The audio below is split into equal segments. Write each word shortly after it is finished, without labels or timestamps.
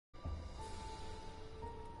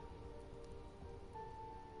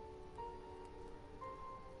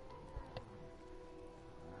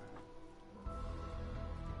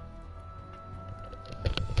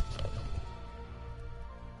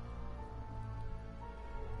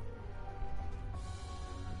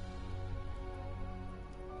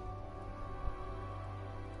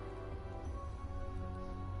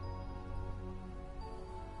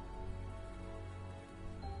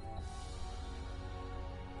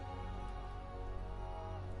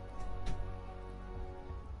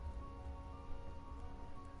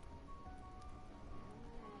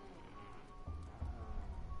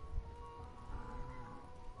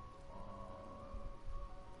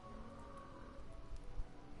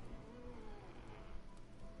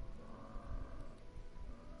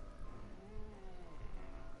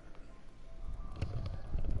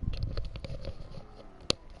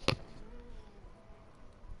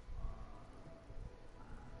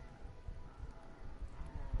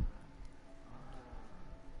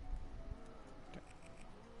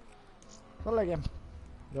Hola again.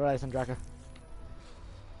 You're Eisendrache.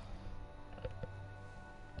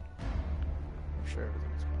 I'm sure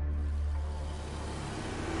everything's fine.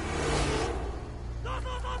 Los,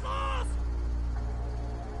 los, los, los!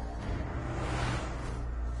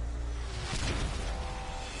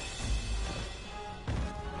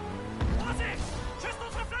 Vorsicht! Schüsst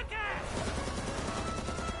unsere Flanke!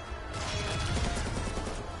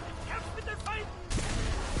 Kämpft mit den Feinden!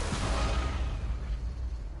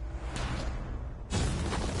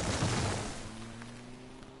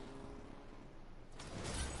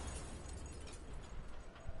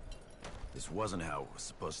 This wasn't how it was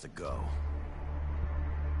supposed to go.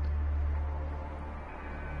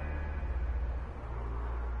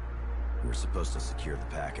 We were supposed to secure the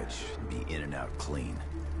package and be in and out clean.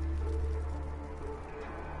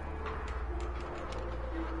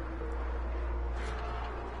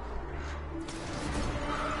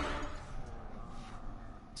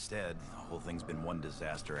 Instead, the whole thing's been one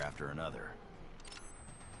disaster after another.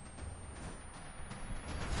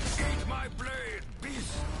 Eat my blade,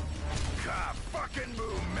 beast! Ka fucking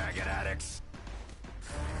move, maggot addicts!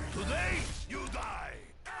 Today, you die!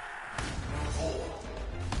 4,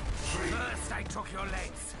 3. First I took your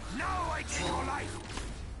legs, now I take your life!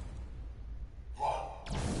 1.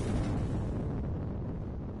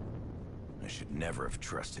 I should never have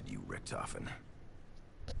trusted you, Richtofen.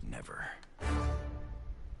 Never.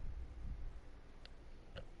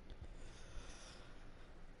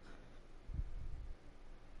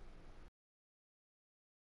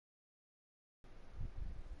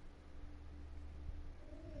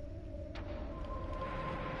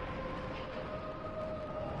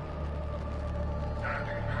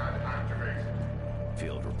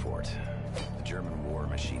 Field report. The German war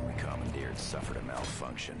machine we commandeered suffered a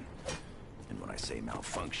malfunction. And when I say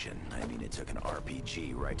malfunction, I mean it took an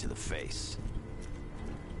RPG right to the face.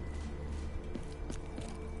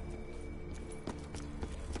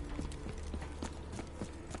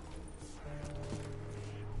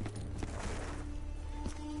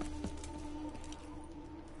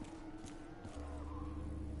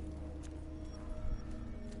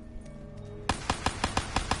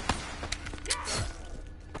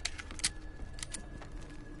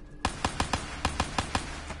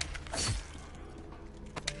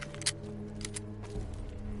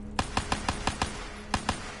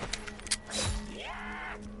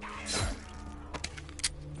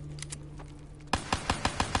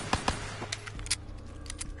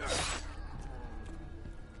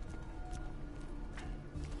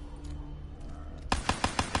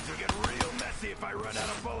 If I run out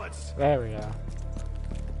of bullets. There we go.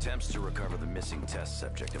 Attempts to recover the missing test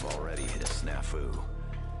subject have already hit a snafu.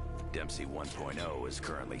 Dempsey 1.0 is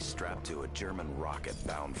currently strapped to a German rocket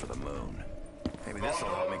bound for the moon. Maybe this'll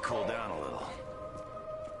help me cool down a little.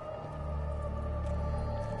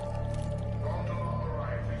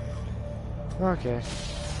 Okay.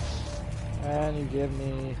 And you give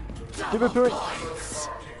me stupid points.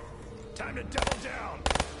 Time to double down.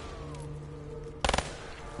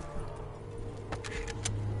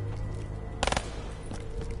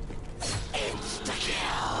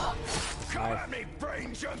 Come at me,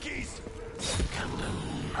 brain junkies!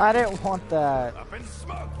 I didn't want that. Up in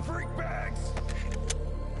smoke, freak bags!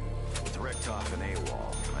 With Richtofen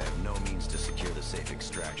AWOL, I have no means to secure the safe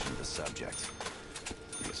extraction of the subject.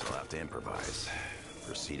 Guess I'll have to improvise.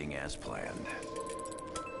 Proceeding as planned.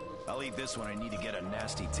 I'll eat this when I need to get a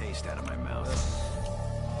nasty taste out of my mouth.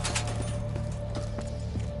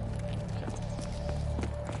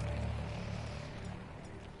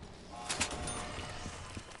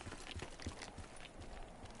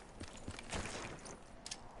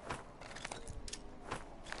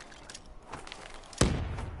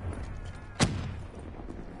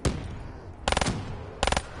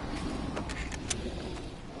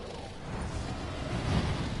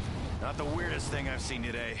 Not the weirdest thing I've seen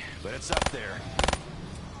today, but it's up there.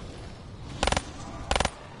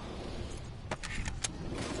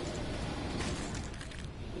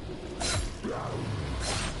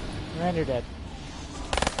 And you're dead.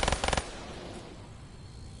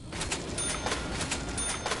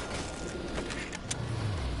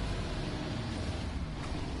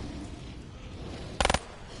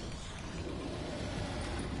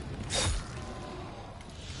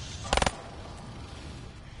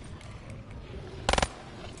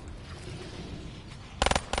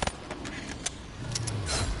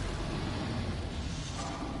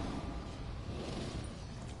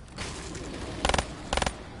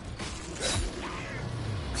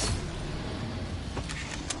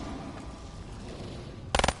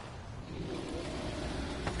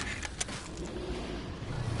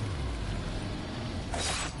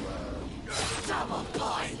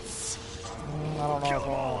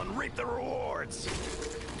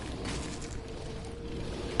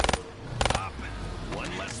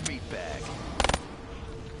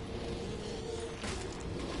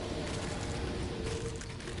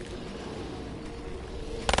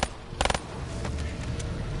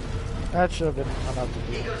 That should have been enough to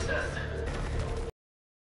do. Eagle's Nest.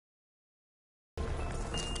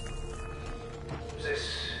 This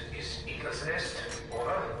is Eagle's Nest.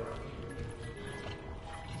 Over.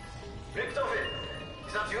 Richtofen,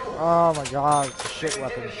 is that you? Oh my god, it's a shit We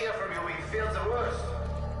weapon. didn't hear from you. We feared the worst.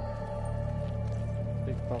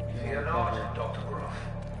 Big pumpkin. Fear not, Dr. Groff.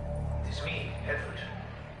 It is me, Edward.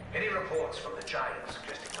 Any reports from the Giants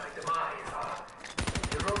suggesting my demise are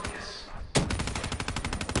erroneous.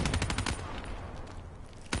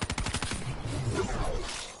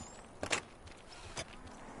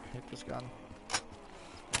 Hate this gun.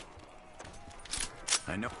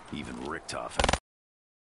 I know. Even Richtofen.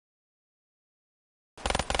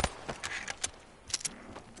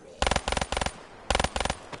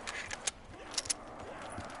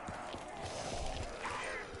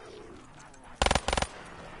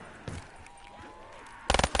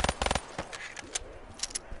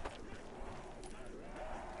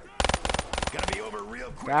 Gotta be over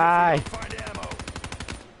real quick. Die. If we don't find ammo.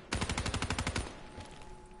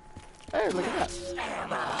 Hey, look at that.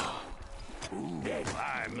 Ooh,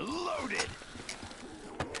 I'm loaded.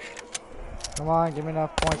 Come on, give me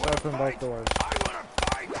enough points to open both doors. I wanna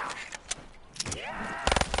fight.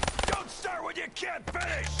 Don't start when you can't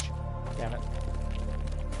finish. Damn it.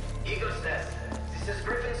 Eagle's Nest. This is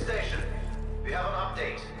Griffin Station. We have an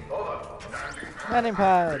update. Over. Landing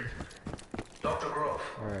pad. Dr. Grove,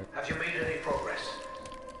 Alright. have you made any progress?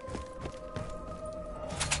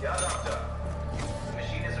 Yeah, Doctor. The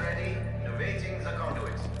machine is ready. Innovating the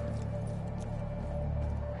conduit.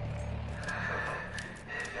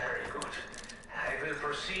 Very good. I will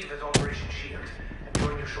proceed with Operation Shield and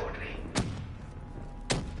join you shortly.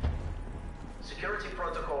 Security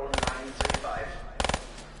Protocol 935.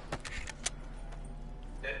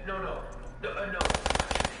 No,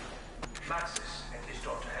 actually. Maxis and his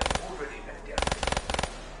daughter have already met their fate.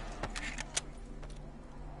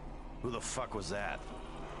 Who the fuck was that?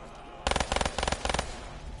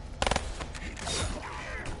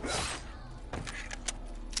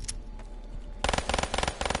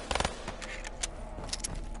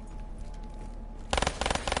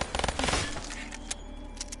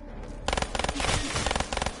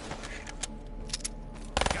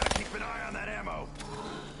 Gotta keep an eye on that ammo.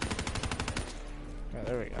 Yeah,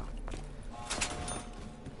 there we go.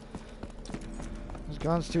 This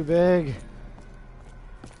gun's too big.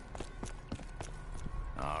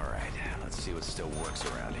 All right, let's see what still works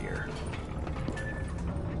around here.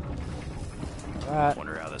 That.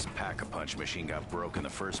 Wonder how this pack-a-punch machine got broke in the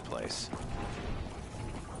first place.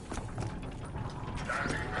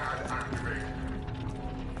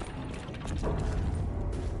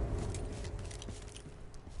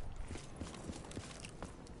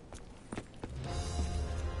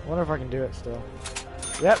 Wonder if I can do it still.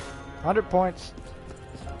 Yep, 100 points.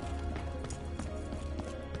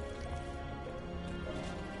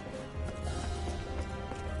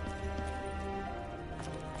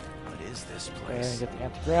 What is this And place? get the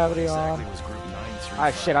anti-gravity Exactly on. was Group 935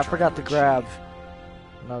 Ah shit, I trying forgot to achieve? grab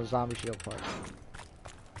another zombie shield part.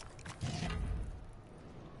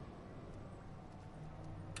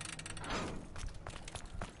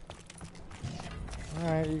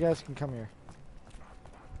 Alright, you guys can come here.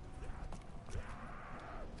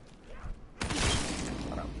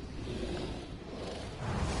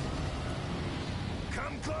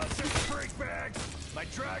 Come closer, freak bags! My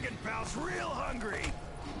dragon pal's real hungry!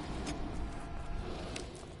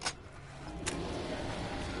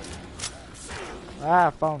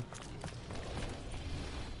 Ah, phone.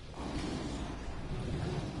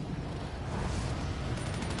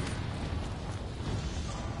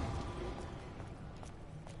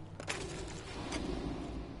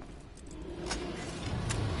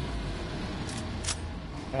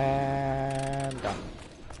 And done.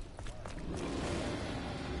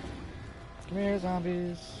 Come here,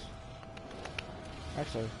 zombies.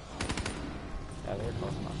 Actually, yeah, they're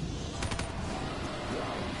close enough.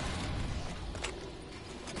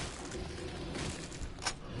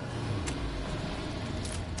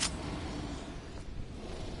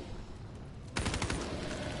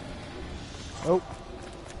 Oh.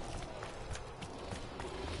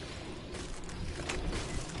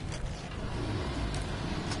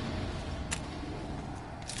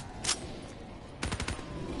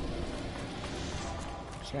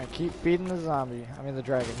 Just gonna keep feeding the zombie. I mean the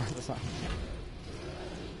dragon, not the zombie.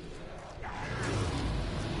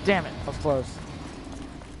 Damn it, I was close.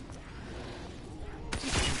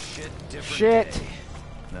 Shit, different Shit. day.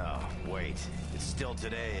 No, wait. It's still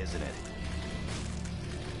today, isn't it?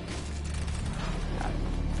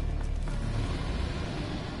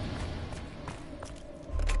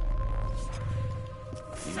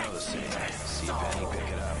 You know the saying,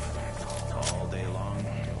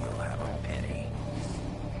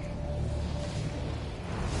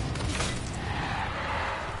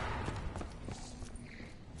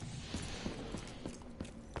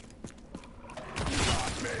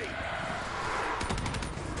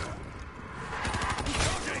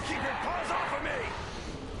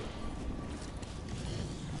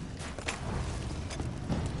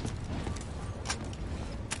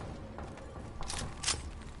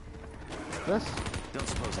 this. Don't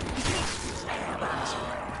suppose anyone else feels like having this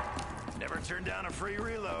around. Never turn down a free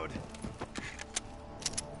reload.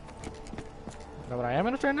 Know what I am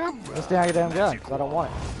gonna turn down? This damn gun, because I don't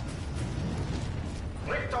want it.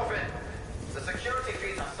 Richtofen, the security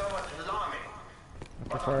feeds are somewhat alarming.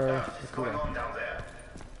 I What on prefer earth the is going cooler. on down there?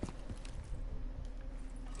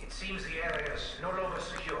 It seems the area is no longer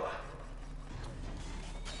secure.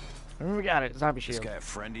 We got it. Zombie This shield. guy a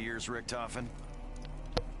friend of yours, Richtofen?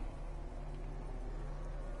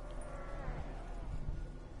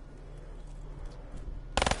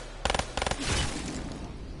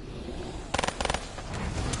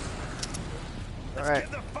 All right.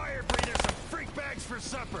 Give the fire breather some freak bags for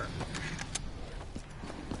supper.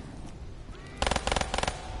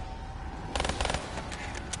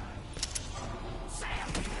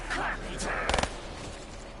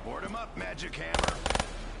 Board him up, Magic Hammer.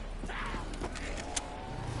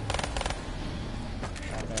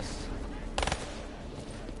 I missed.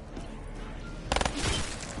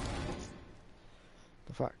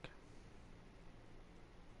 The fuck?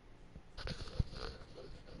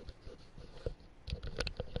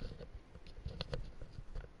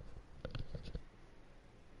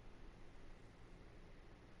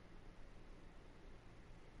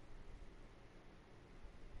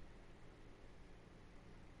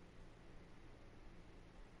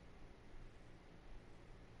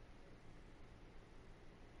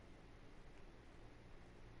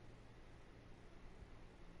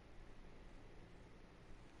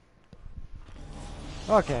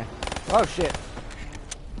 Okay. Oh shit.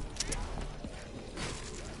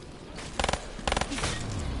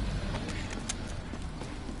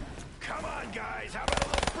 Come on, guys. How about a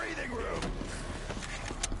little breathing room?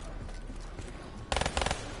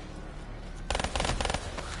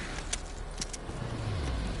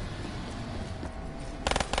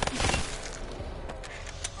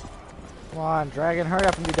 Come on, dragon, hurry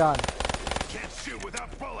up and be done. Can't shoot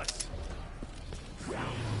without bullets.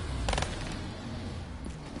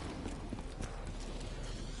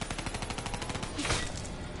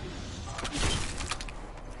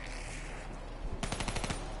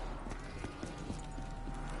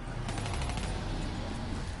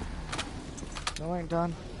 No, ain't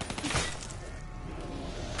done.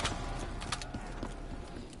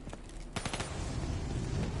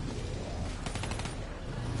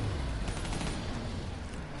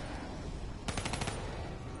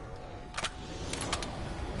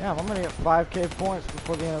 Yeah, I'm gonna get 5k points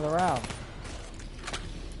before the end of the round.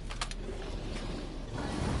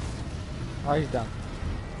 Oh, he's done.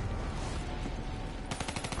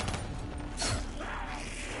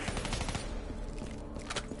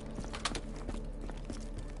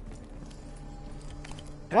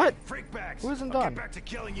 What? Freak bags. Who isn't I'll done? get back to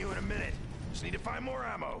killing you in a minute. Just need to find more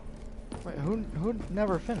ammo. Wait, who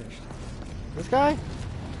never finished? This guy?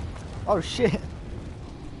 Oh shit.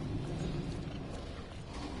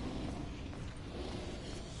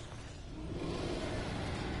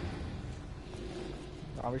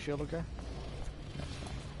 Zombie shield okay?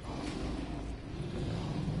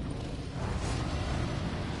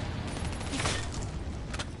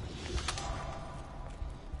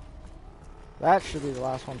 That should be the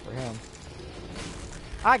last one for him.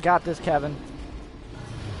 I got this, Kevin.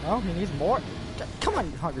 Oh, he needs more. Come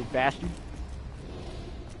on, you hungry bastard.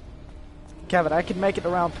 Kevin, I could make it to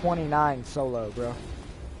round 29 solo, bro.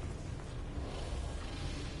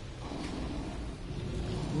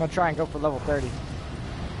 I'm gonna try and go for level 30.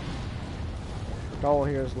 The goal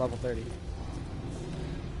here is level 30.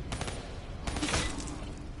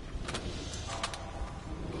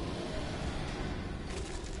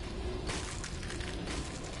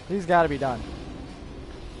 He's got to be done.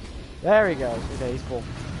 There he goes. Okay, he's full.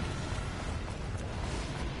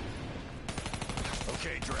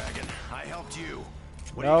 Okay, Dragon. I helped you.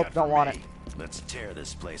 What Nope, do you got don't for want me? it. Let's tear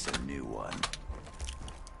this place a new one.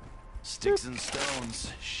 Sticks and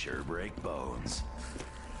stones sure break bones.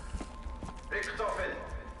 Richtofen,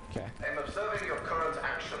 Okay. I'm observing your current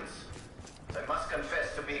actions. I must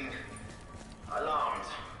confess to being alarmed.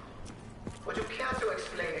 Would you care to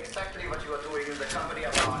explain exactly what you are doing in the company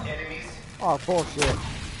of our enemies? Oh, bullshit.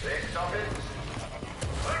 Richtofen?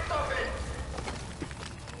 Richtofen!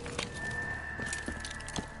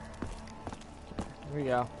 Here we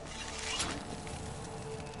go.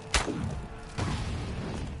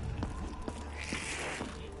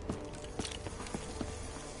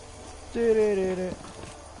 Do-do-do-do.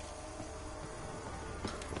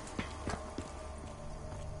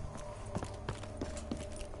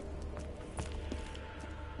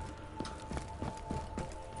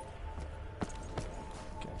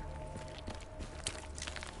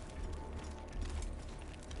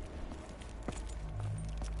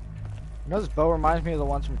 You know, this bow reminds me of the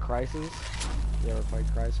ones from Crisis. You ever played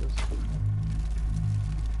Crisis?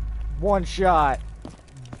 One shot.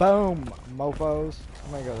 Boom, mofos.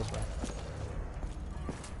 I'm gonna go this way.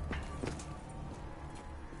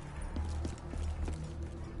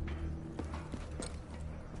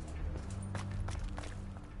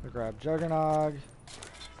 I'll grab Juggernog.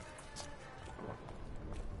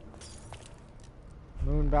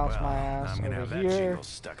 Moon bounce my ass I'm gonna over have that here. jingle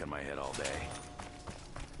stuck in my head all day.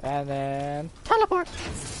 And then teleport.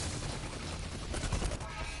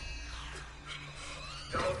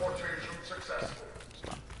 Teleportation successful.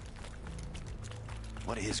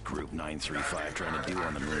 What is Group 935 trying to do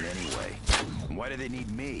on the moon anyway? And why do they need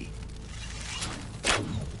me?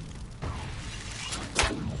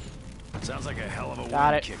 Sounds like a hell of a Got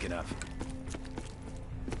wind it. kicking up.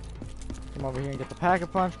 Come over here and get the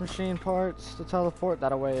Pack-a-Punch machine parts to teleport.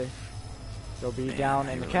 That way, you'll be down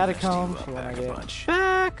in the really messed you catacombs up, for when I get Pack-a-Punch.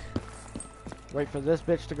 back. Wait for this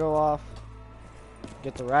bitch to go off.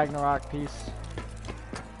 Get the Ragnarok piece.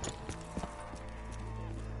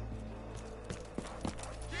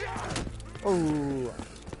 Oh,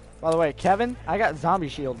 by the way, Kevin, I got zombie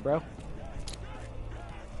shield, bro.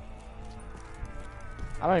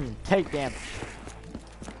 I don't even take damage.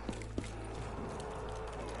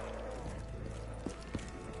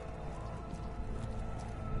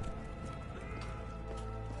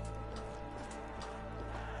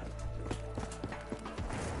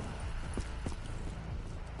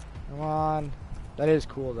 Come on. That is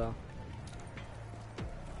cool, though.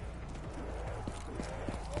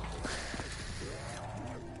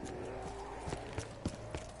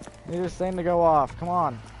 Need this thing to go off. Come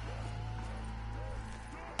on.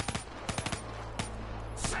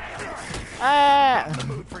 Ah! In the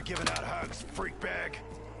mood for giving out hugs, freak bag.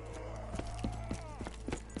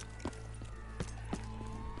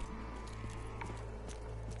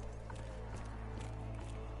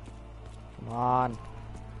 Come on.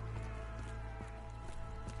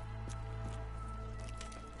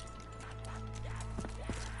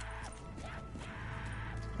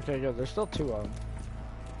 Okay, good. There's still two of them.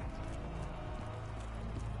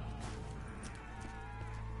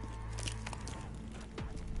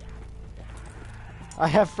 I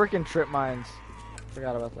have freaking trip mines.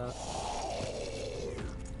 Forgot about that.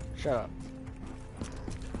 Shut up.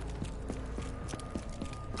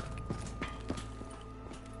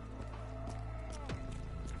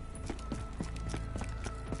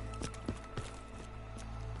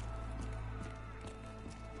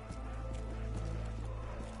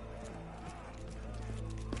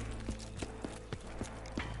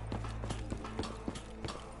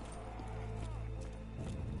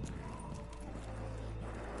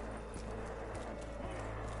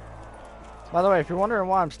 By the way, if you're wondering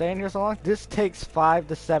why I'm staying here so long, this takes 5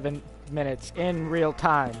 to 7 minutes in real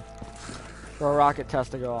time for a rocket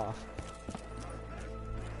test to go off.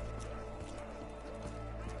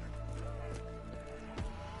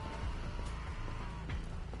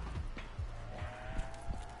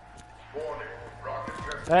 Warning. Rocket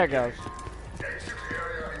test. There it goes. Exit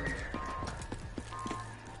area immediately.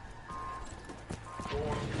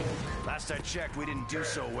 Doors closing. Last I checked, we didn't do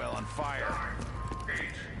so well on fire. 9, 8,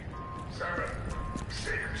 7,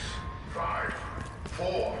 6, 5,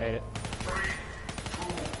 4, Made it. 3, 2,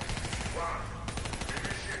 1.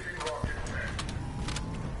 Initiating rocket test.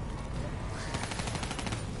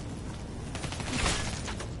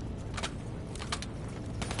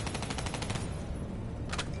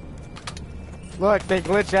 Look, they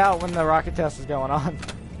glitch out when the rocket test is going on.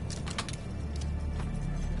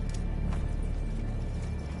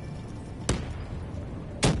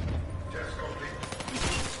 Test complete.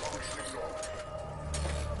 Functioning normal.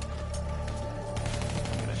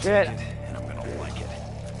 I'm gonna Shit. take it, and I'm gonna like it.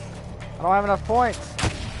 I don't have enough points.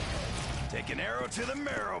 Take an arrow to the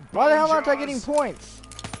marrow. Why the hell bone aren't I jaws. getting points?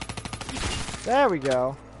 There we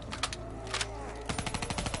go.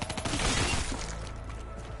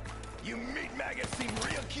 You meat maggots seem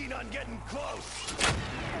real keen on getting close.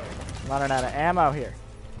 I'm running out of ammo here.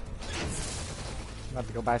 I'm about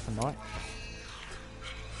to go buy some more.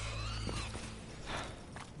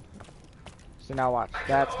 So now watch.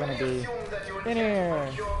 That's gonna be Assume that you in intend to here.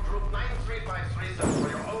 procure Group 935's research for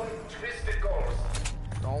your own twisted goals.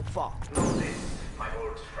 Don't fall. Know this, my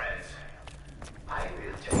old friends. I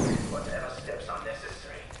will take whatever steps are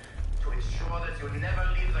necessary to ensure that you never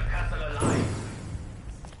leave the castle alive.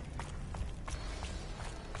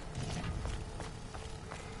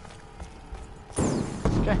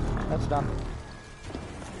 Okay, that's done.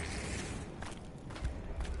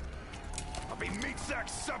 I'll be meat sack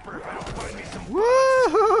supper if I don't find me some.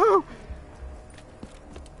 Woohoo!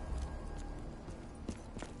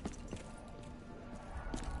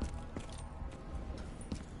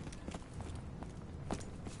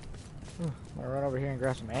 I'm gonna run over here and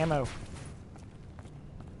grab some ammo.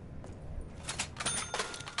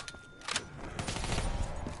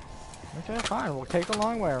 Okay, fine. We'll take the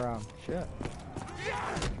long way around. Shit.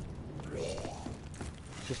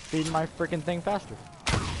 Just feeding my freaking thing faster.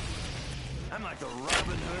 I'm like the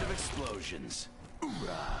Robin Hood of explosions.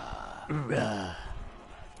 Hoorah. Hoorah.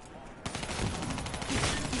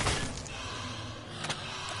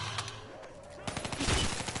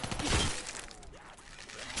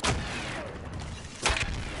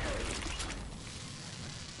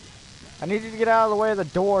 I need you to get out of the way of the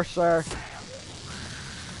door, sir.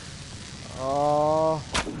 Oh.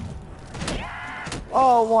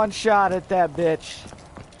 Oh, one shot at that bitch.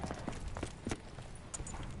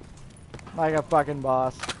 Like a fucking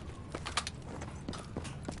boss.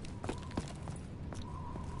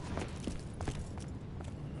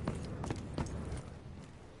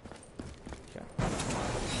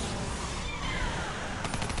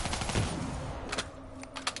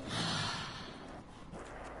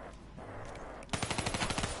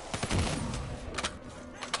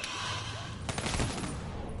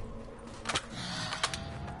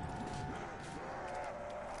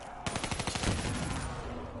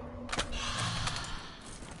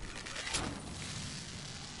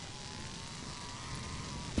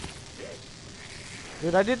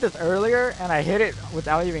 Dude, I did this earlier, and I hit it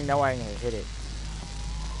without even knowing I hit it.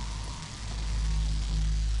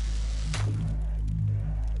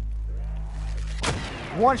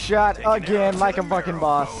 One shot again, like a fucking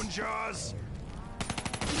boss.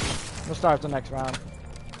 We'll start the next round.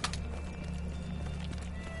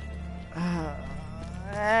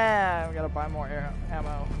 We gotta buy more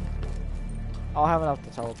ammo. I'll have enough to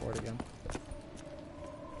teleport again.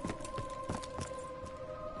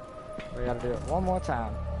 We gotta do it one more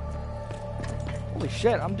time. Holy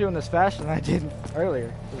shit, I'm doing this faster than I did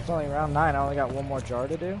earlier. It's only round 9, I only got one more jar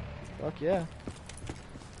to do. Fuck yeah.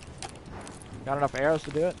 Got enough arrows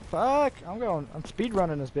to do it. Fuck, I'm speed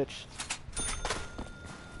running this bitch.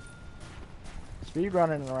 Speed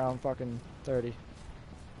running around fucking 30.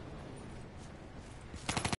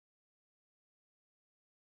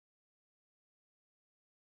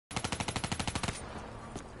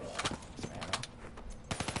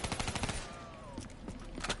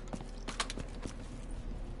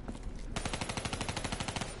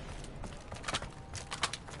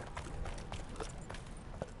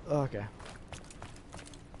 Okay.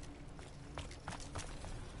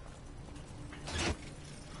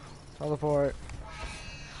 Teleport.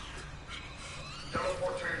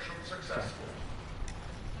 Teleportation successful.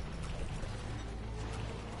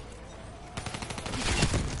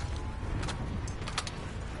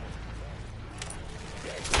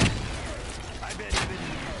 I bet even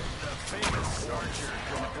the famous archer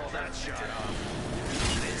couldn't pull that shot off.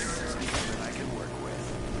 This is something I can work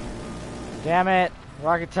with. Damn it.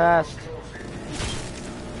 Rocket test. 10,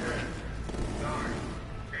 9,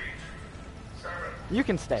 8, 7, You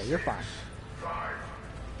can stay, you're fine. 5,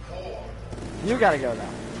 4, You gotta go now.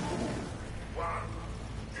 1.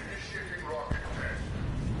 Initiating rocket test.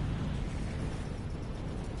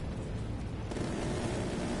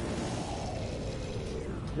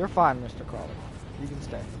 You're fine, Mr. Crawler. You can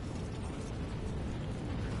stay.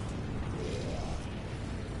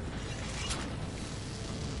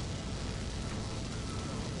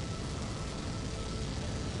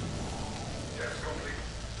 Test complete.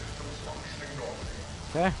 Systems functioning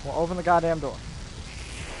normally. Okay, we'll open the goddamn door.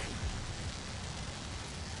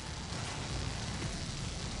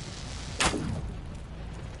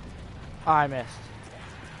 I missed.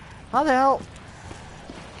 How the hell?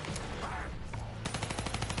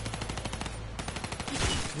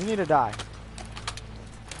 You need to die.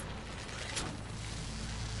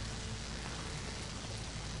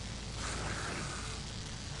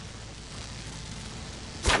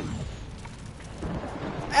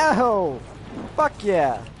 Oh! Fuck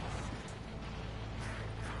yeah!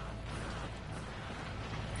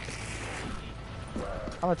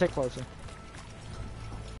 I'm gonna take closer.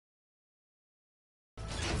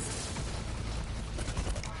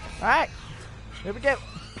 Alright! Here we go!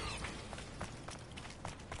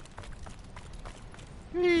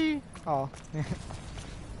 Whee! Oh.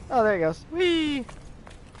 Oh, there it goes. Whee!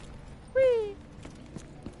 Whee!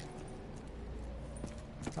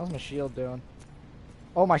 How's my shield doing?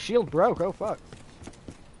 Oh, my shield broke. Oh, fuck.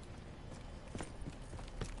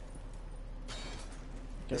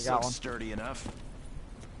 This got looks one. sturdy enough.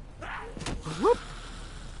 Whoop!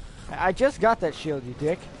 I just got that shield, you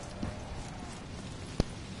dick.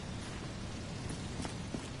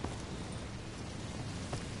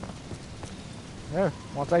 There.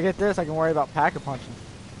 Once I get this, I can worry about packer punching.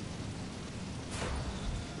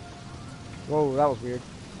 Whoa, that was weird.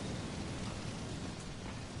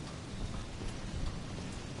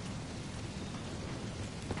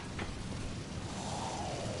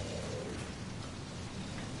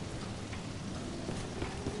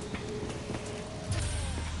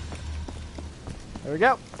 There we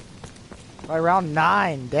go. By round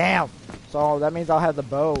 9, damn. So that means I'll have the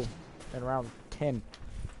bow in round 10.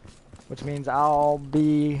 Which means I'll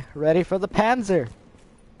be ready for the Panzer.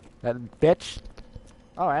 That bitch.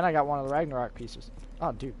 Oh, and I got one of the Ragnarok pieces.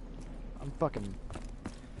 Oh, dude. I'm fucking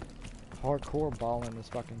hardcore balling this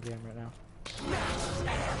fucking game right now. Max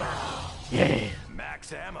ammo. Yeah.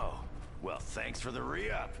 Max ammo. Well, thanks for the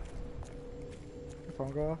re-up. Your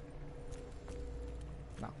phone go off?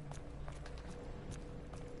 No.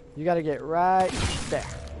 You gotta get right there.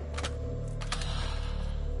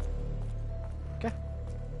 Okay.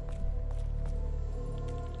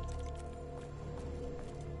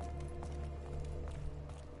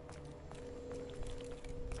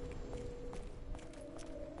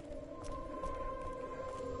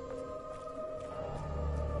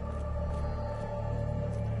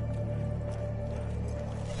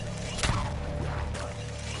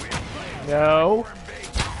 No.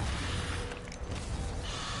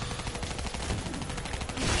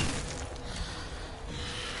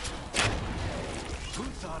 Who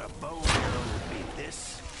thought a bow and arrow would be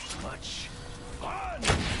this much fun?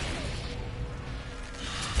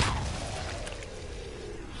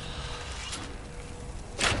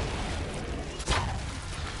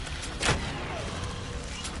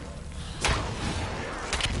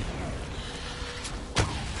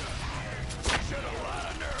 Should've lot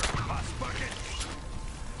of nerve, Boss Bucket.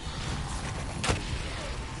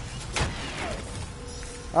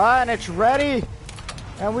 Alright, and it's ready.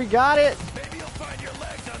 And we got it. Maybe you'll find your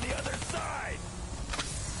legs on the other side.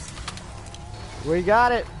 We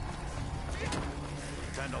got it.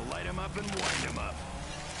 Time to light him up and wind him up.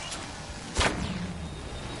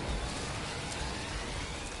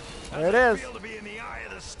 There it is. Feel to be in the eye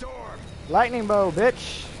of the storm. Lightning bow,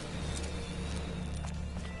 bitch.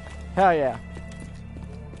 Hell yeah.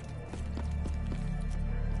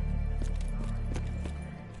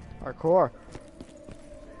 Hardcore.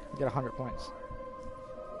 You get 100 points.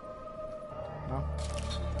 No?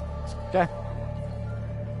 Okay.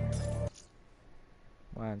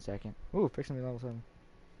 1 second. Ooh, fixing me level 7.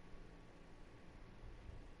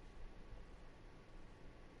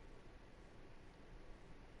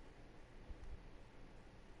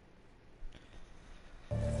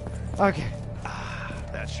 Okay.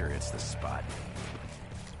 That sure hits the spot.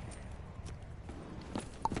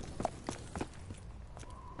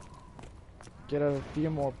 Get a few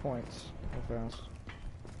more points. Real fast.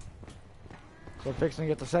 So fixing to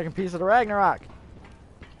get the second piece of the Ragnarok.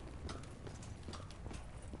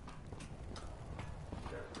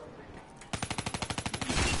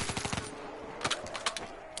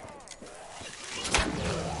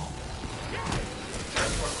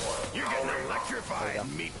 You're getting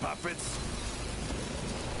electrified, meat puppets.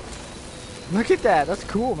 Look at that. That's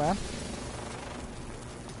cool, man.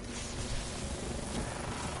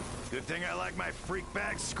 Good thing I like my freak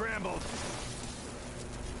bag scrambled.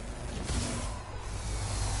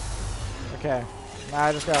 Okay. Now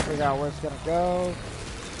I just gotta figure out where it's gonna go.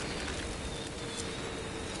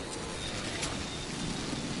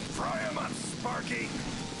 Fry 'em up, Sparky.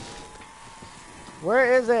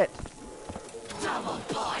 Where is it? Double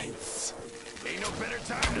points. Ain't no better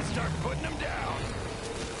time to start putting them down.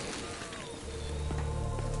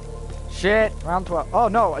 Shit. Round 12. Oh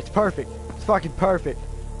no, it's perfect. It's fucking perfect.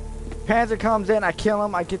 Panzer comes in, I kill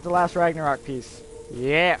him, I get the last Ragnarok piece.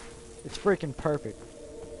 Yeah. It's freaking perfect.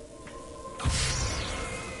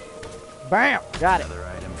 Bam! Got it. Another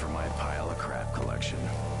item for my pile of crap collection.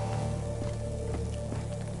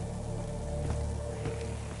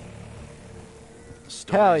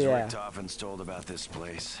 Hell Stories yeah. Rick Toffin's told about this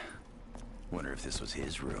place. Wonder if this was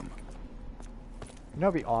his room. You know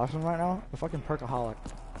what'd be awesome right now? The fucking Perkaholic.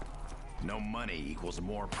 No money equals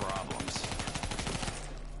more problems.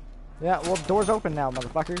 Yeah, well, door's open now,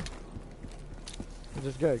 motherfucker. Which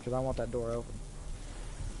is good, because I want that door open.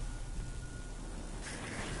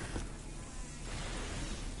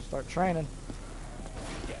 Start training.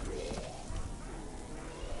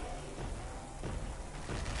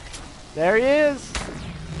 There he is!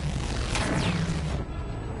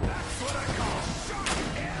 That's what I call shock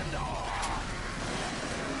and awe.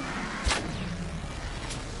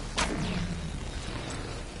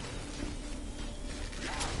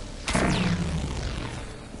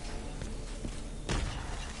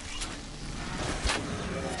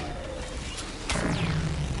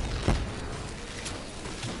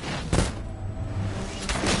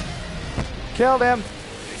 Killed him. Bigger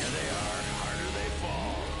they are, harder they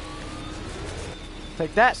fall.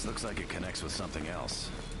 Take that. This looks like it connects with something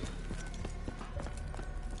else.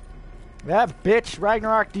 That bitch,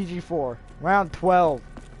 Ragnarok DG4. Round 12.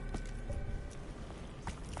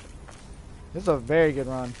 This is a very good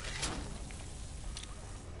run.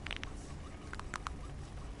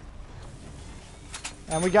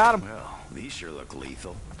 And we got him. Well, these sure look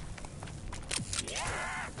lethal.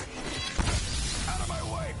 Out of my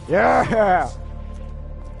way! Yeah!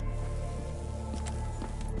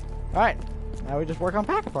 Alright. Now we just work on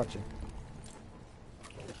pack punching.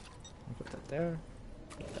 Put that there.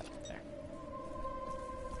 Put that there.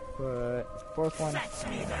 Put fourth one.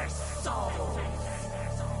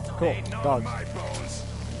 Cool. Ain't gnawing Dogs. my bones.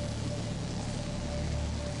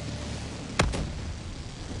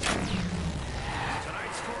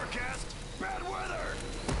 Tonight's forecast, bad weather.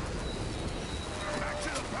 Back to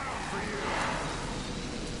the pound for you.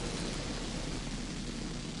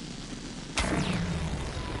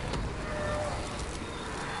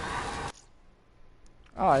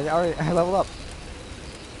 Oh, I leveled up.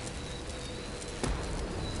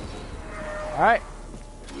 Alright.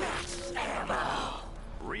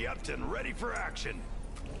 Re-upped and ready for action.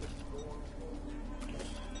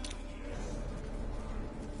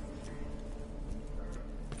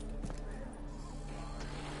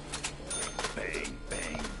 Bang,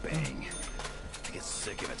 bang, bang. I get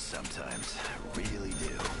sick of it sometimes. I really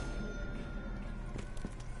do.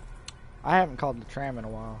 I haven't called the tram in a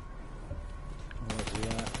while. I'm gonna do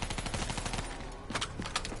that.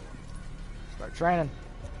 Start training.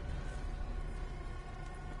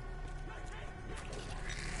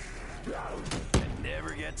 I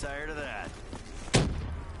never get tired of that.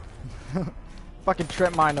 Fucking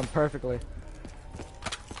trip mined them perfectly.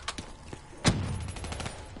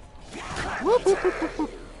 Whoop, whoop, whoop, whoop,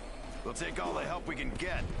 whoop. We'll take all the help we can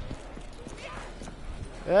get.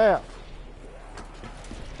 Yeah.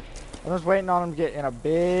 I'm just waiting on them to get in a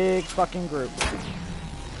big fucking group.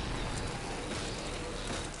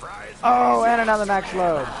 Fries Oh, easy. and another max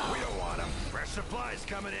load. We don't want them. Fresh supplies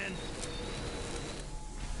coming in.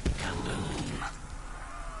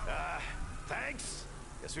 Thanks.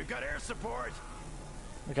 Guess we've got air support.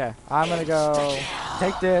 Okay, I'm gonna go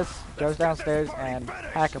take this, goes downstairs, and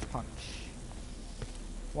hack a punch.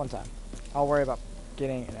 One time. I'll worry about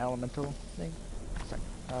getting an elemental thing. Second.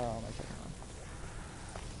 Oh, my second one.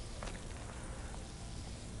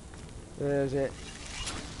 Is it?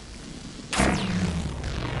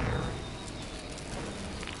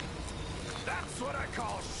 That's what I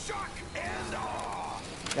call shock and awe.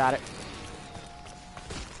 Got it.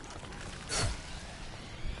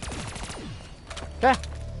 Okay.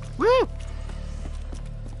 Woo!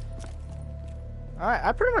 Alright,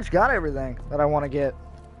 I pretty much got everything that I want to get.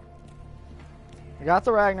 I got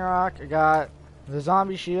the Ragnarok, I got the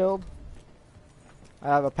zombie shield, I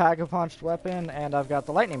have a pack-a-punched weapon, and I've got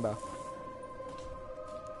the lightning bow.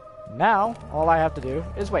 Now, all I have to do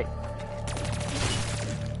is wait.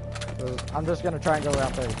 So I'm just going to try and go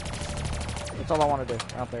around 30. That's all I want to do,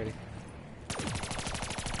 around 30.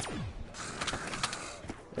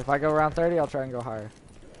 If I go around 30, I'll try and go higher.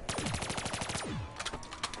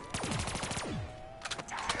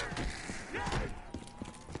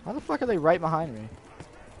 How the fuck are they right behind me?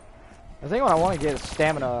 I think what I want to get is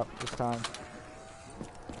stamina up this time.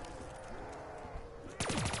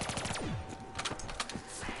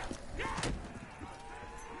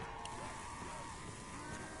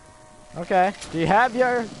 Okay, do you have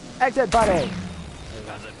your exit, buddy?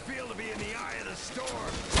 How's it feel to be in the eye of the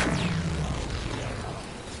storm?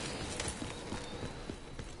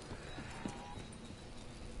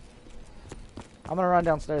 I'm gonna run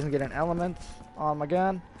downstairs and get an element on my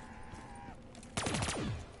gun.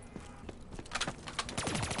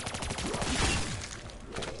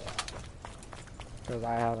 Because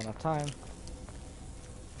I have enough time.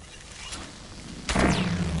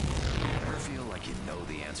 Ever feel like you know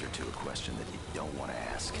the answer to a question that you don't want to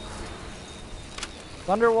ask?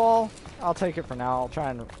 Thunderwall, I'll take it for now. I'll try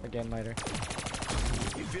and again later.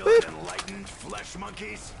 You feel enlightened, flesh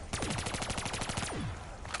monkeys?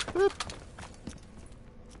 Boop.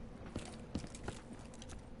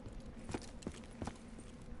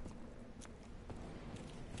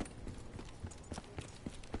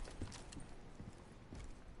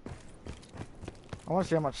 I want to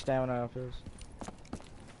see how much stamina up is.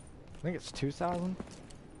 I think it's 2,000.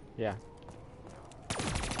 Yeah.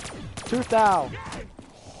 2,000.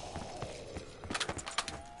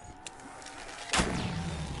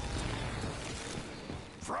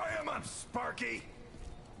 Fry 'em up, Sparky!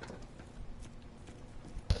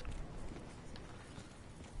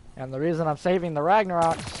 And the reason I'm saving the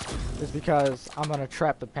Ragnaroks is because I'm gonna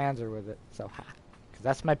trap the Panzer with it. So, because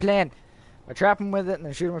that's my plan. I trap him with it and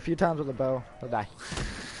then shoot him a few times with a bow. He'll die.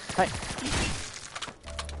 Hey.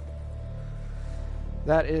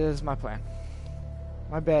 That is my plan.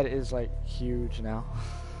 My bed is like huge now.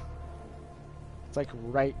 It's like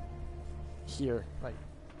right here, like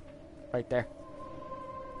right there.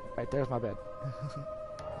 Right there's my bed.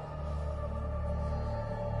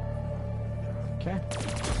 Okay.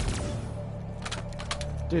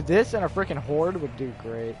 Dude, this and a freaking horde would do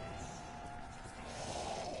great.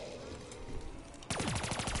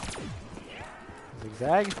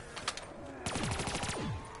 Zigzag.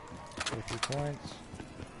 50 points.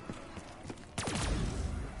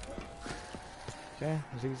 Okay,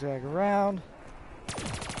 zigzag around.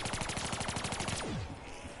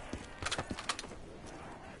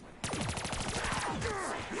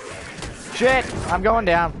 Shit! I'm going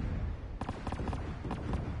down.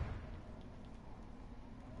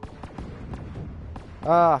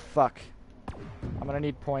 Ah, fuck. I'm gonna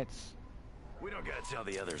need points. We don't gotta tell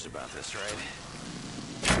the others about this, right?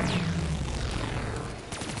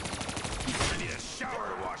 I need a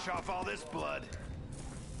shower to wash off all this blood.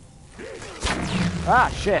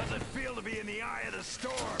 Ah, shit. How's it feel to be in the eye of the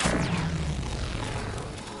storm?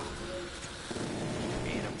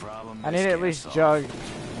 Ain't a problem. I need at least jug.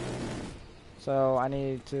 So I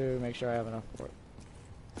need to make sure I have enough for it.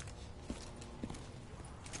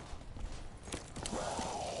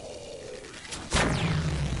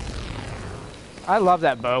 I love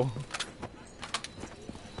that bow.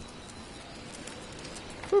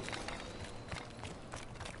 Boop.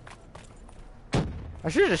 I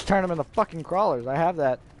should have just turned them into fucking crawlers. I have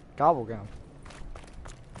that gobble gun.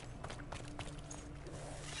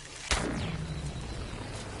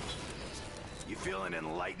 You feeling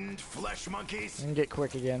enlightened, flesh monkeys? And get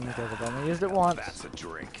quick again because I've only used it once. That's a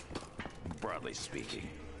drink, broadly speaking.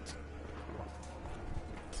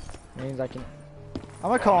 Means I can. I'm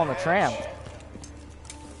gonna call him a tramp.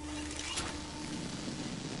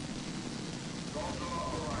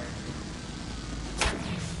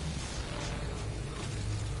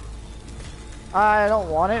 I don't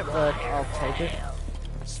want it, but I'll take it.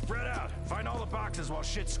 Spread out. Find all the boxes while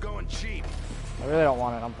shit's going cheap. I really don't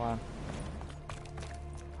want it. I'm fine.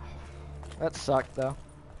 That sucked though.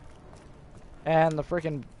 And the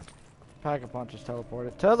freaking pack-a-punch is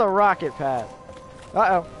teleported to the rocket pad.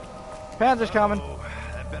 Uh-oh. Panzer's coming. Oh,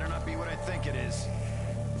 that better not be what I think it is.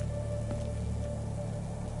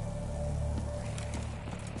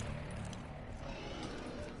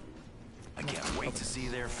 I can't wait to see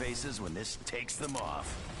their faces when this takes them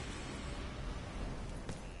off.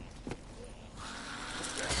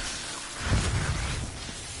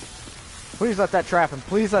 Please let that trap him.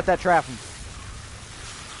 Please let that trap him.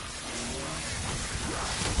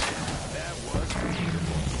 That was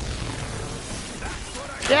beautiful.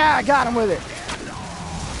 That's what Yeah, I got him with it.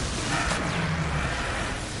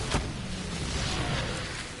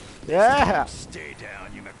 Yeah, Stay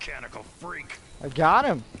down, you mechanical freak. I got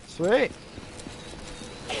him. Sweet.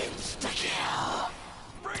 Insta-kill.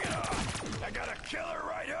 Bring it on. I got a killer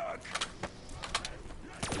right hook.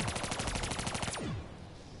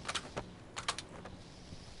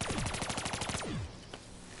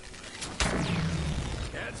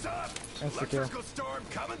 Heads up. Insta-kill. Electrical storm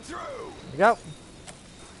coming through. There we go.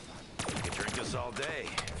 I could drink this all day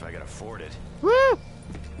if I could afford it. Woo!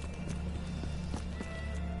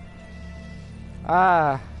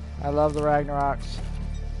 Ah, I love the Ragnaroks.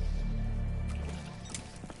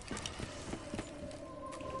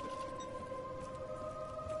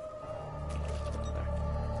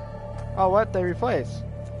 Oh, what? They replace.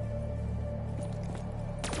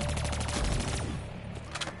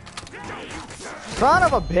 Son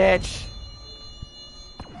of a bitch!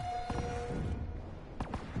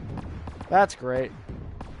 That's great.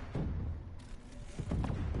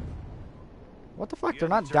 What the fuck? They're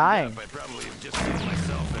not dying. I probably have just killed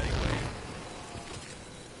myself anyway.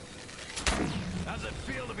 How's it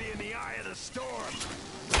feel to be in the eye of the storm?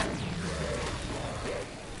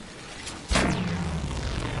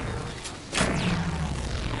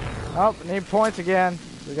 Oh, need points again.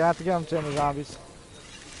 We're gonna have to get them to the zombies.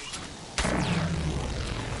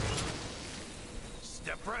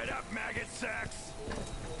 Step right up, maggot sacks.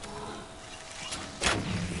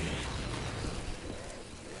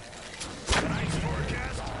 Tonight's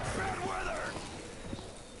forecast, bad weather.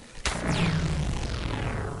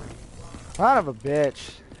 Son of a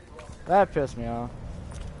bitch. That pissed me off.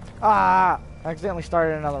 Ah! I accidentally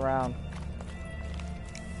started another round.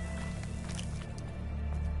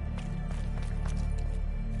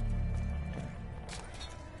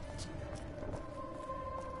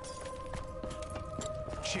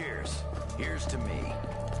 Cheers. Here's to me.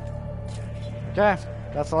 Okay,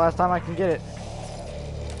 that's the last time I can get it.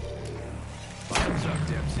 What's up,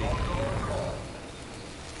 Dempsey?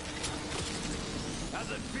 How's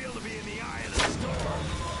it feel to be in the eye of the storm?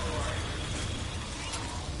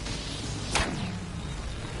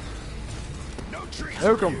 No treats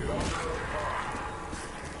Nuke for 'em. you.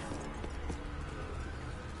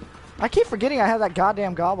 I keep forgetting I have that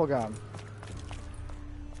goddamn gobble gum.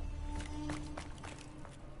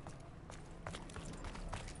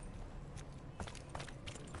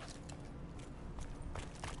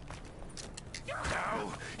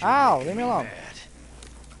 Now, Ow, leave me alone.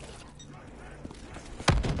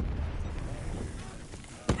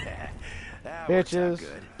 That works out Bitches.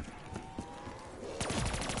 good.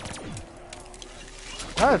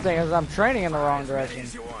 Another thing is I'm training in the wrong As many direction.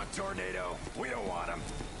 as you want, Tornado. We don't want them.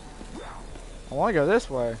 I want to go this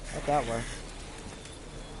way, not that way.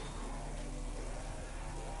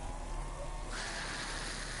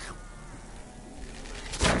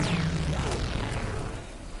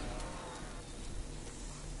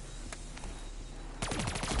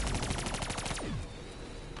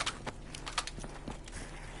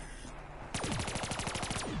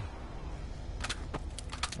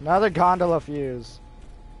 Another gondola fuse.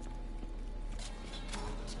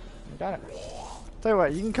 Got it. Tell you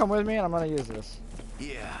what, you can come with me and I'm gonna use this.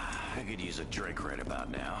 Yeah, I could use a drink right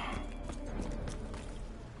about now.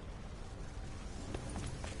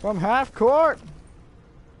 From half court.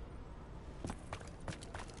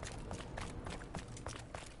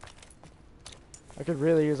 I could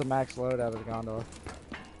really use a max load out of the gondola.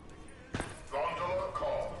 Gondola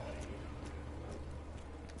call.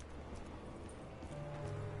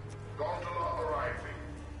 Gondola arriving.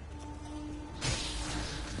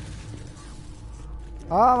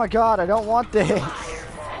 Oh my god, I don't want this.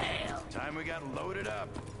 Time we got loaded up.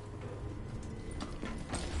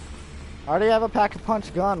 I already have a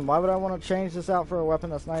pack-a-punch gun. Why would I want to change this out for a weapon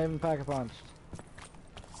that's not even pack-a-punch?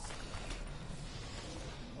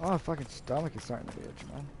 Oh, my fucking stomach is starting to itch,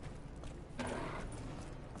 man.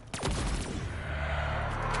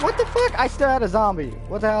 What the fuck? I still had a zombie.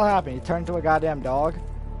 What the hell happened? He turned into a goddamn dog?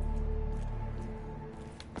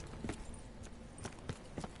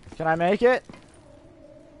 Can I make it?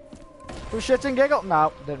 For shits and giggles?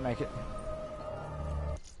 No, didn't make it.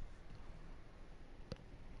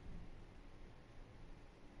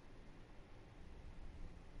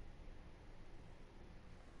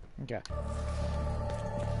 Okay.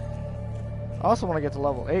 I also want to get to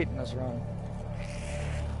level 8 in this run.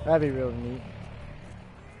 That'd be really neat.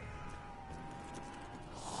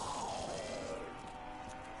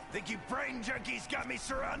 Think you brain junkies got me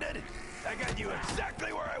surrounded? I got you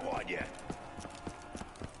exactly where I want you.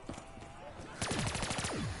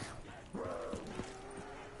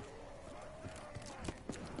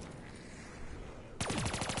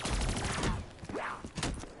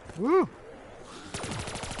 Woo!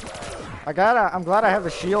 I'm glad I have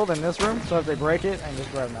the shield in this room, so if they break it, I can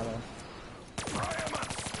just grab another one. Fry 'em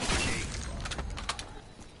up, Stinky.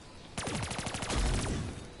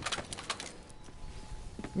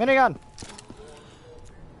 Minigun!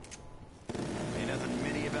 Ain't nothing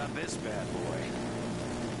mini about this bad boy.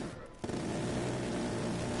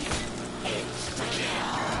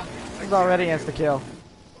 He's already insta-kill.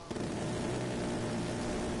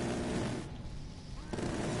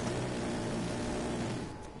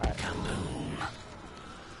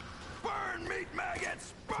 Burn, meat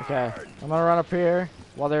maggots! Burn! Okay, I'm gonna run up here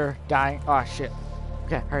while they're dying. Oh shit.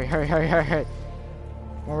 Okay, hurry, hurry, hurry, hurry, hurry.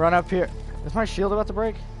 I'm gonna run up here. Is my shield about to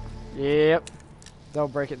break? Yep. They'll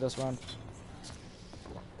break it this one.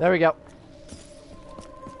 There we go.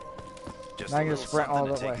 Just Now I a can little just sprint all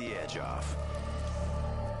something the to take way. the edge off.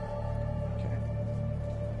 Okay.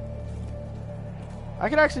 I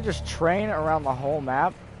could actually just train around the whole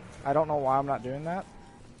map. I don't know why I'm not doing that.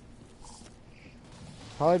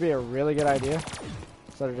 Probably be a really good idea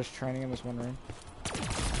instead of just training in this one room.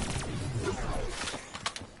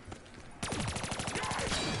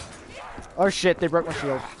 Oh shit, they broke my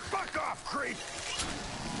shield. Fuck off, creep!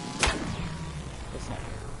 That's not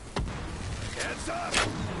good. Heads up!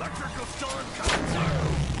 Electrical storm coming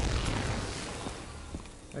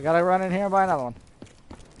through! I gotta run in here and buy another one.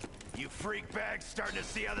 You freak bags starting to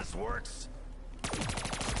see how this works?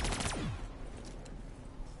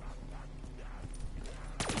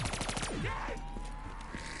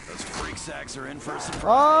 Those freak sacks are in for a surprise.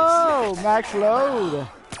 Oh, max load.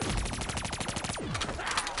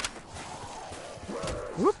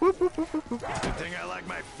 Whoop, whoop, whoop, whoop, whoop, whoop. Good thing I like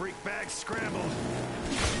my freak bags scrambled.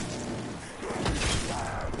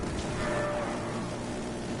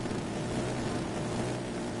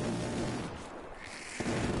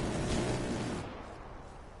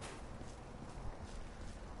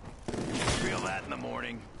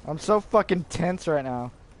 warning. I'm so fucking tense right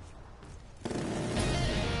now.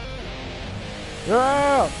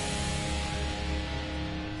 Yeah!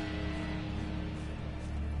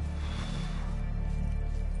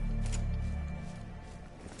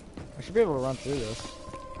 I should be able to run through this.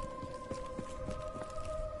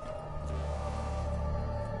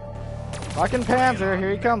 Fucking Panzer, here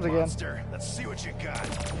he comes again. Monster. Let's see what you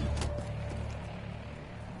got.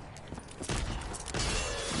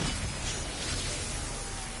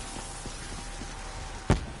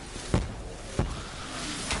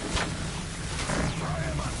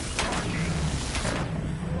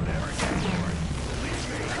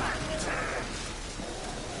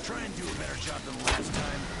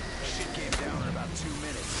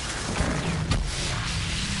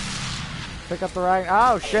 Pick up the right.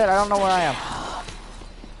 Oh shit! I don't know where I am.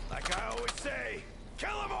 Like I always say, kill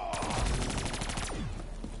 'em all.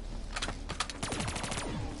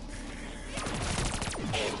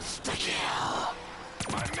 Insta-kill.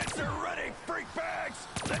 My mitts are ready, freak bags.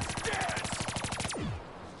 Let's dance.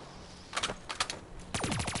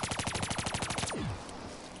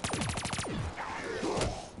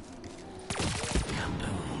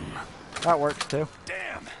 That works too.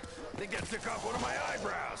 Damn! I think that took off one of my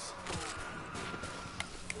eyebrows.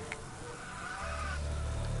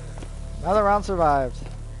 Another round survived.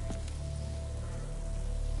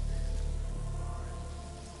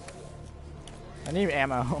 I need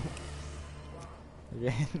ammo.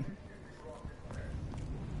 Again.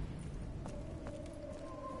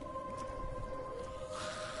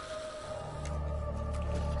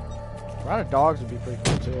 A round of dogs would be pretty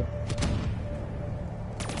cool too.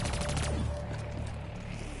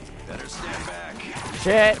 Better stand back.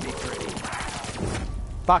 Shit!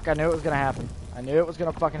 Fuck, I knew it was gonna happen. I knew it was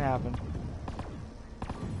gonna fucking happen.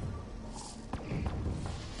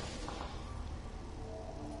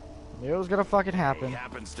 Knew it was gonna fucking happen. It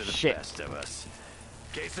happens to the Shit. best of us.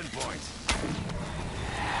 Case in point.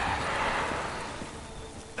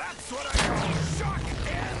 That's what I call shock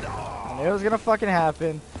and awe. I knew it was gonna fucking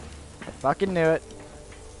happen. I fucking knew it.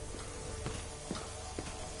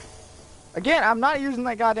 Again, I'm not using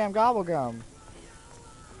that goddamn gobble gum.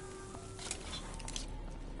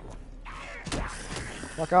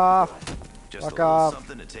 Fuck off. Just Fuck a little off.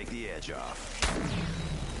 something to take the edge off.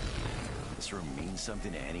 This room means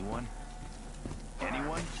something to anyone?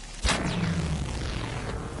 Anyone?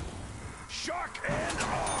 Shock and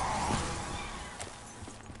awe.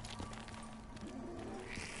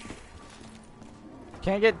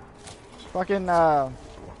 Can't get fucking I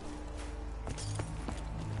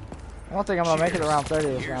don't think I'm gonna make it around 30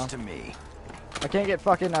 this Here's round. to me. I can't get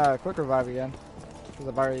fucking quick revive again. Because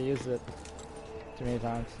I've already used it too many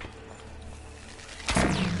times.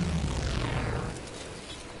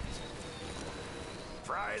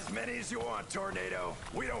 Fry as many as you want, Tornado.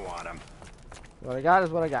 We don't want them. What I got is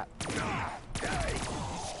what I got. Hey,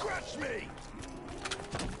 scratch me!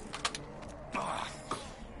 Ah,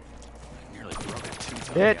 nearly broke a tooth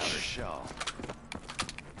on the outer Bitch. shell.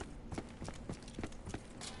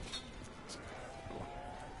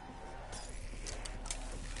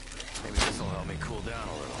 Maybe this will help me cool down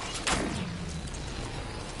a little.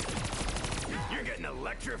 You're getting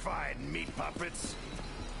electrified, meat puppets.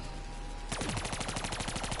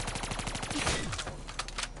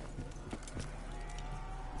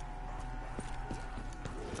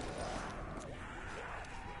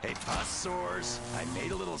 Hey, pus sores, I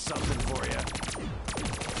made a little something for you.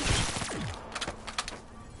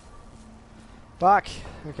 Fuck.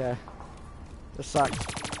 Okay. This sucks.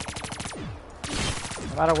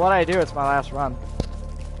 No matter what I do, it's my last run.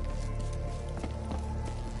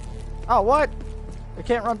 Oh, what? I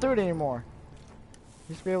can't run through it anymore.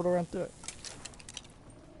 Used to be able to run through it.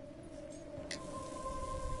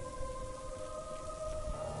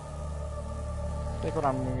 I think what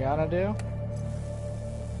I'm gonna do.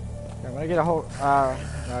 I'm gonna get a whole. No,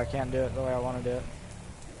 I can't do it the way I want to do it.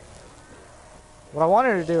 What I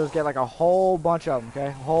wanted to do is get like a whole bunch of them, okay?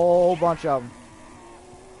 A whole bunch of them.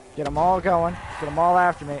 Get them all going, get them all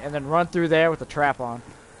after me, and then run through there with the trap on.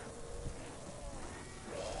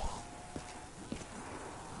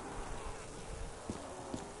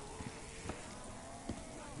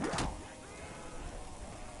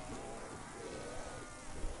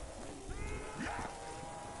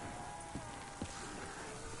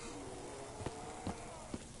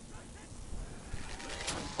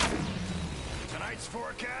 Tonight's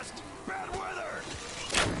forecast, bad weather.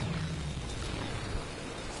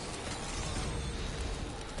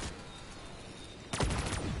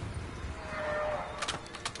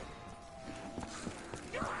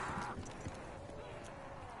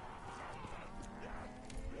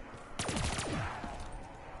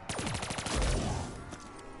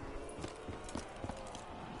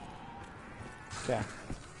 Okay.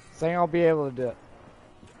 Think I'll be able to do it.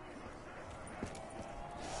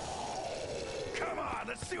 Come on,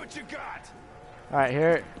 let's see what you got. Alright,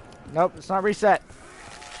 here. Nope, it's not reset.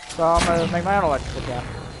 So I'm gonna make my own electrical cap.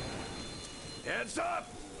 Heads up!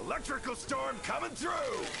 Electrical storm coming through!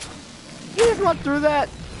 You just run through that!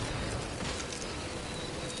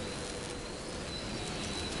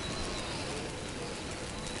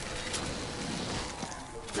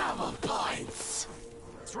 Double points!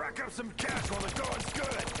 Let's rack up some cash while the going's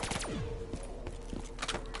good!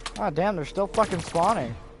 Oh damn, they're still fucking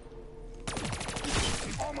spawning.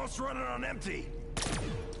 Almost running on empty!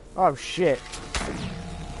 Oh shit.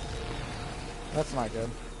 That's not good.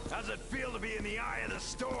 How's it feel to be in the eye of the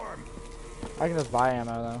storm? I can just buy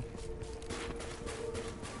ammo though.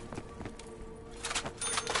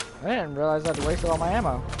 I didn't realize I'd wasted all my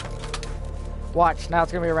ammo. Watch, now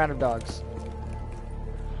it's gonna be a round of dogs.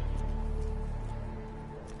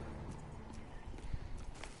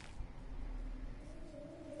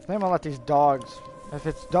 I think I'm gonna let these dogs. If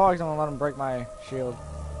it's dogs, I'm gonna let them break my shield.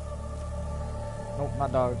 Nope,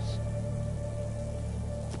 not dogs.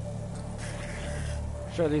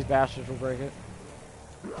 Sure, these bastards will break it.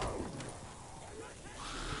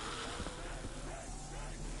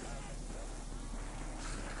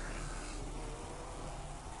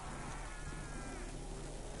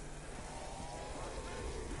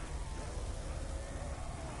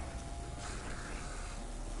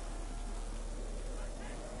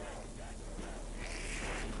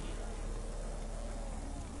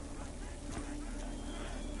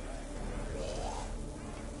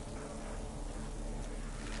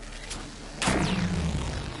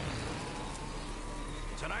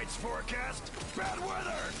 Tonight's forecast, bad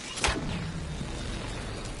weather!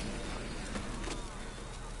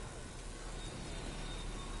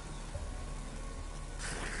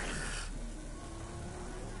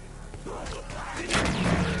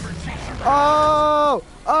 Oh!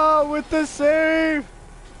 Oh, with the save!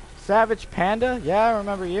 Savage Panda? Yeah, I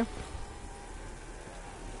remember you.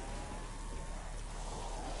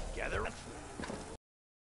 Gather.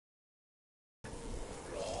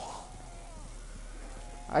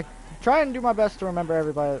 I try and do my best to remember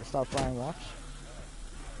everybody that stopped playing Watch.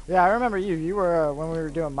 Yeah, I remember you. You were when we were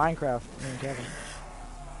doing Minecraft, me and Kevin.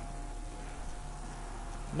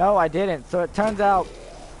 No, I didn't. So it turns out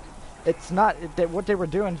it's not what they were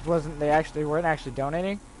doing wasn't they weren't actually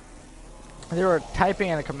donating. They were typing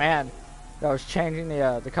in a command that was changing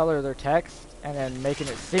the color of their text and then making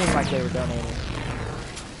it seem like they were donating.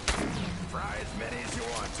 Fry as many as you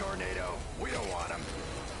want, Tornado. We don't want them.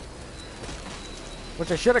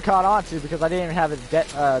 Which I should have caught on to because I didn't even have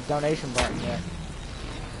a donation button yet.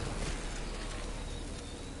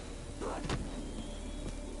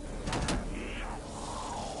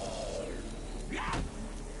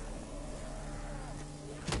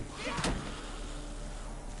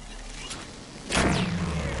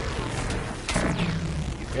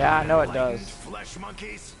 Yeah, I know it does. Flesh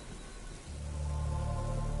monkeys.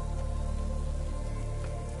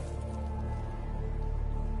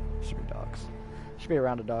 Should be dogs. Should be a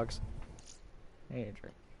round of dogs. I need a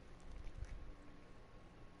drink.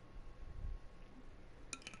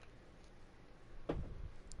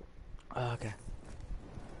 Okay.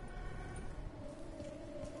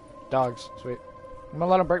 Dogs, sweet. I'm gonna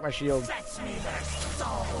let them break my shield. They're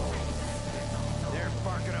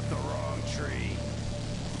barking up the wrong tree.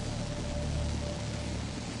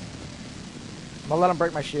 I'm gonna let them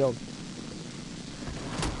break my shield.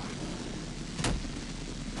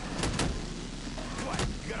 What?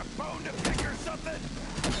 You got a bone to pick or something?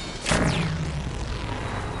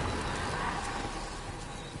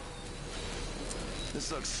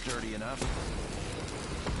 This looks sturdy enough.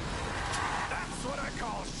 That's what I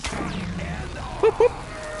call shock and awe.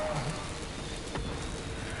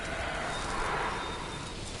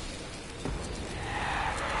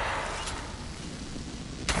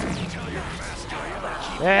 Tell your master to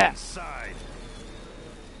keep Yeah. inside.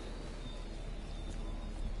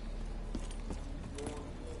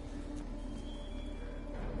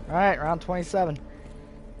 Alright, round 27.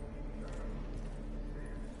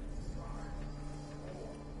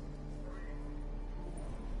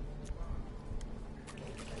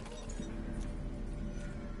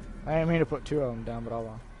 I didn't mean to put two of them down, but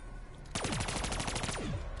I'll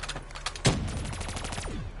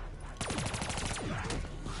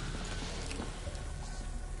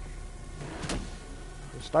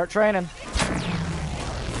start training.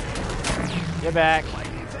 Get back.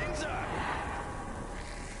 Lighten things up.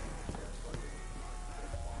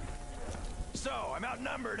 So, I'm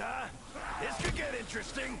outnumbered, huh? This could get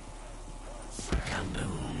interesting.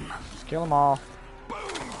 Just kill them all. Boom,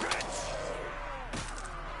 bitch!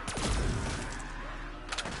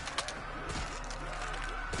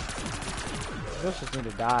 This just need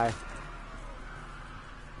to die.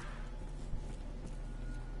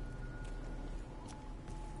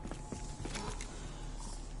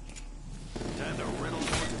 Time to riddle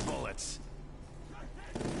those bullets.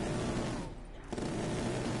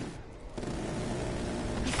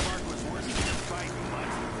 Spark was worse than the fight, mutt.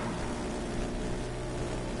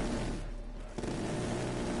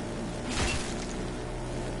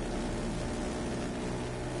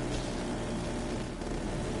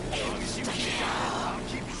 As long as you keep it, I'll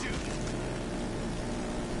keep shooting.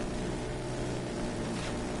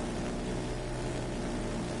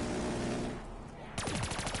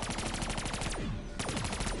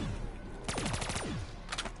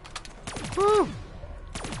 Woo!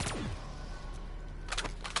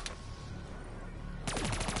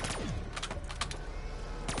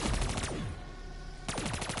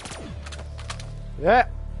 Yeah.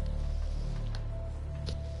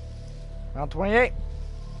 Round 28.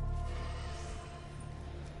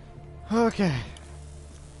 Okay.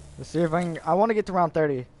 Let's see if I can. I want to get to round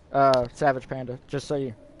 30. Savage Panda. Just so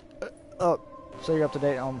you. So you're up to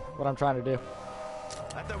date on what I'm trying to do.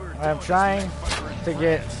 I thought we were I'm doing trying this like fucker in to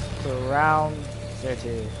get France. to round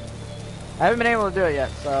 30. I haven't been able to do it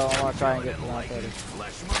yet, so I want to try and get to Feeling round like 30.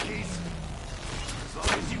 flesh monkeys. As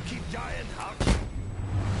long as you keep dying, I'll keep.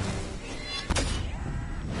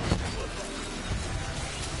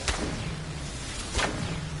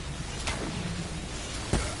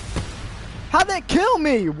 How'd that kill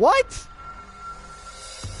me? What?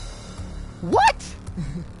 What?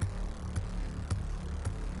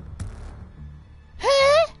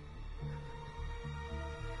 Huh?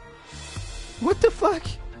 What the fuck?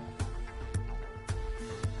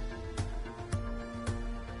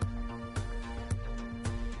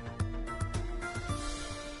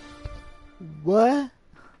 What?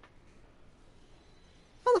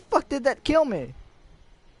 How the fuck did that kill me?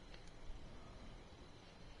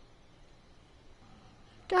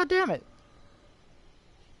 God damn it.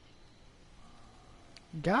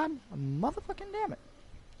 God motherfucking damn it.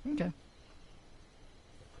 Okay.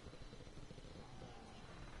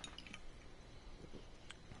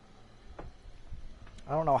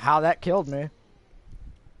 I don't know how that killed me.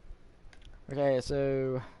 Okay,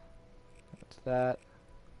 so what's that?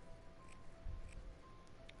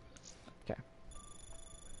 Okay.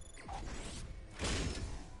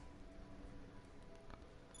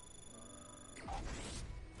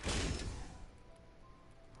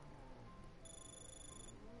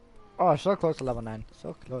 Oh, so close to level 9.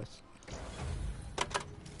 So close.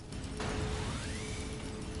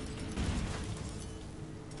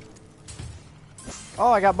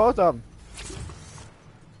 Oh, I got both of them.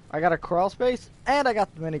 I got a crawl space, and I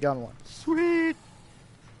got the minigun one. Sweet!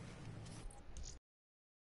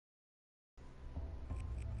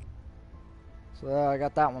 So I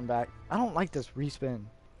got that one back. I don't like this respin.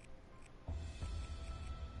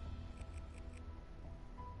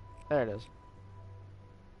 There it is.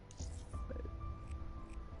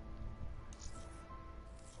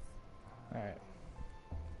 Alright.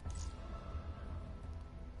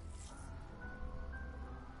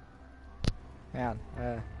 Man,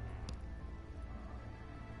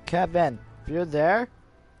 Kevin, if you're there,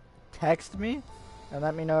 text me and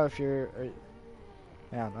let me know if you're.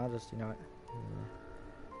 Yeah, I'll just, you know what.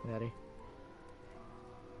 Ready?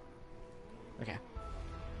 Okay.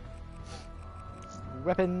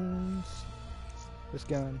 Weapons. This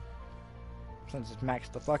gun. Since it's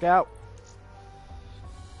maxed the fuck out.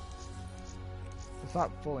 It's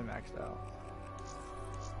not fully maxed out.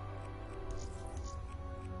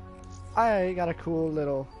 I got a cool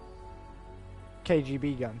little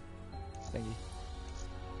KGB gun thingy.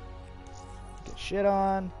 Get shit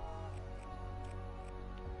on.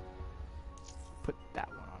 Put that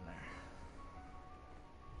one on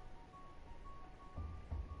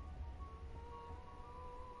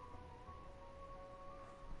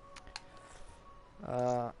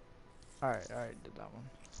there. Alright, did that one.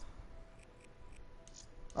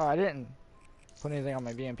 Oh, I didn't put anything on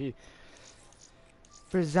my VMP.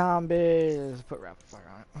 For zombies, put rapid fire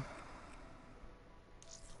on it.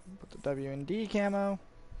 Put the W&D camo.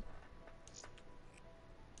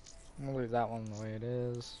 I'm gonna leave that one the way it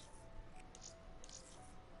is.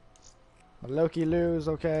 My Loki Lou's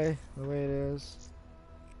okay, the way it is.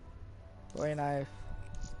 Bowie knife.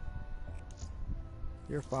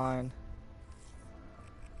 You're fine.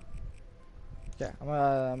 Okay, I'm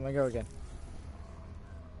gonna go again.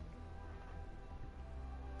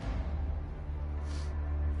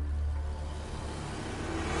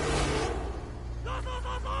 Los, los,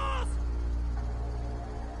 los, los!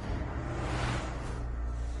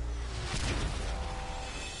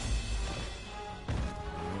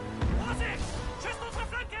 Vorsicht!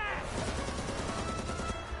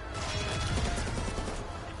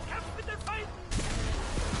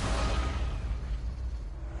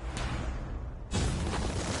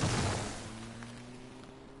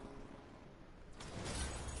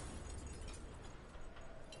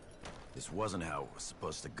 This wasn't how it was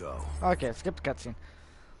supposed to go. Okay, skip the cutscene.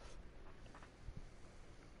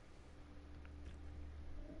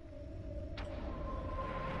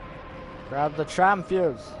 Grab the tram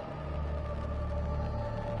fuse.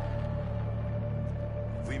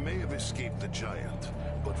 We may have escaped the giant,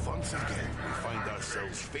 but once again we find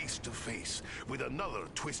ourselves face to face with another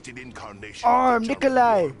twisted incarnation Arm of the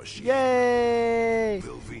Nikolai! jungle war machine. Yay!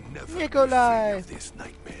 Will we never Nikolai! be free of this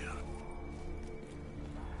nightmare?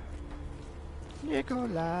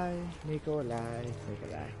 Nikolai.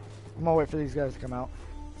 I'm gonna wait for these guys to come out.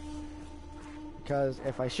 Because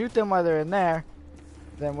if I shoot them while they're in there,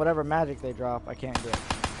 then whatever magic they drop, I can't get.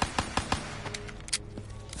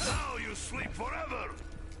 Now you sleep forever!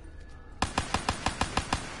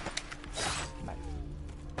 Nice.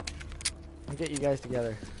 Let me get you guys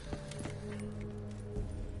together.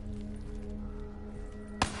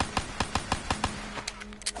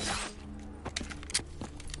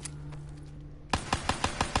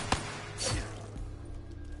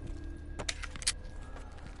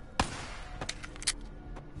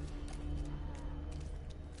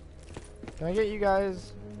 Can I get you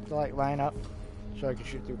guys to like line up so I can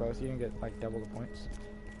shoot through both? You can get like double the points.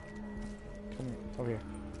 Come here, over here.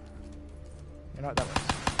 You know what that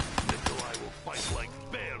was? Nikolai will fight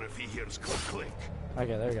like bear if he hears click.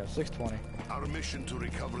 Okay, there we go. 620. Our mission to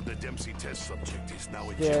recover the Dempsey test subject is now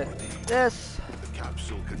in Get jeopardy. this. The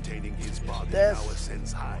capsule containing his body This. now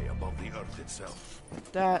ascends high above the Earth itself.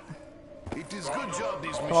 That. It is good job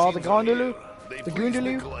these machines Oh, the are gondola? here. They The please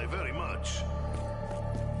gondola? Nikolai very much.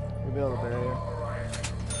 Rebuild a barrier.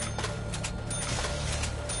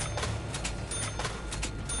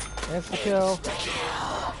 Insta kill.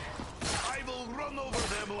 I will run over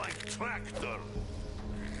them like tractor.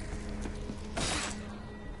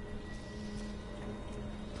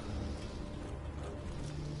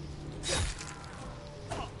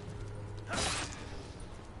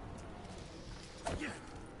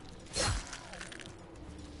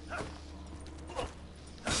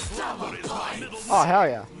 Slaughter is my middle Oh, hell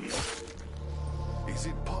yeah. Is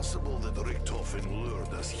it possible that Richtofen lured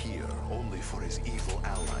us here only for his evil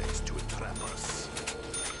allies to entrap us?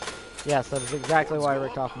 Yes, that is exactly why Boards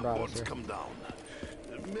Rick go Toffen up, brought us boards here. come down.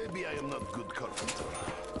 Maybe I am not good carpenter.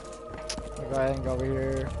 I'll go ahead and go over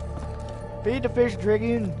here. Feed the fish,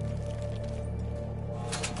 Dragon.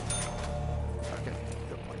 Okay,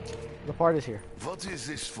 the part is here. What is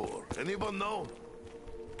this for? Anyone know?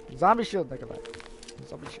 Zombie shield, Nikolai.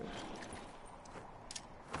 Zombie shield.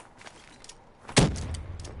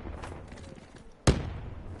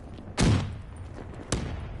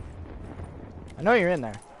 I know you're in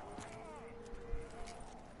there.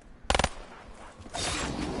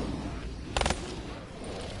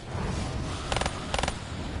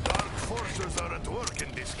 Dark forces are at work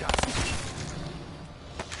in this castle.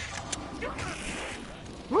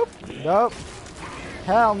 Whoop. Nope.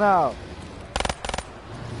 Hell no.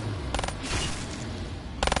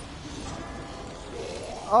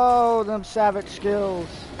 Oh, them savage skills.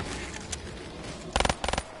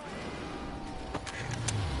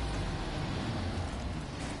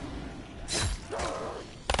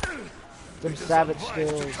 Them savage Advised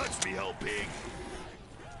to skills. touch me, hell pig.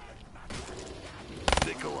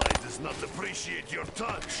 Nikolai does not appreciate your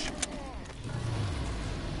touch.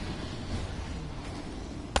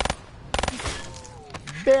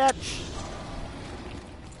 Bitch!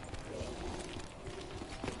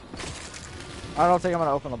 I don't think I'm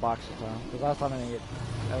gonna open the box this time, because last time I didn't get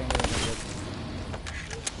it.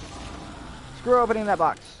 Screw opening that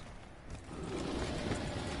box.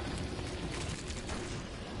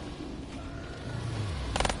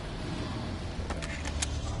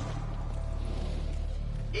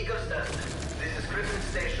 Eagle's Nest, this is Griffin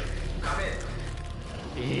Station. Come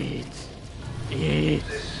in. Eat. Eat.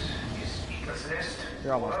 This is Eagle's Nest.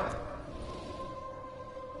 You're almost Over. done.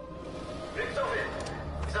 Richtofen,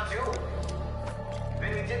 is that you? When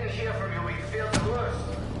we didn't hear from you, we feared the worst.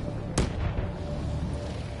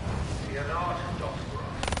 Fear not, Dr.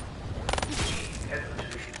 Gruff.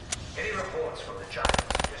 Edward, any reports from the giant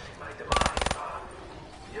suggesting my demise are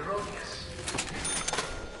erroneous.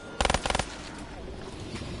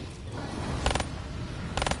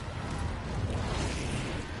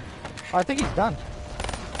 Oh, I think he's done.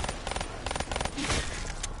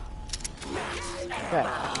 Okay,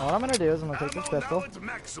 now what I'm gonna do is I'm gonna take this Ammo pistol. now at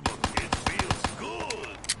maximum. It feels good.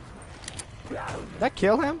 Did that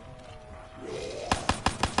kill him?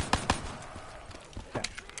 Okay,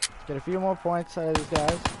 let's get a few more points out of these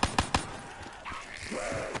guys.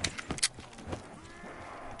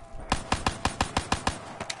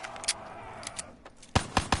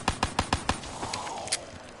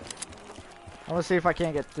 gonna see if I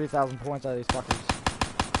can't get 3,000 points out of these fuckers.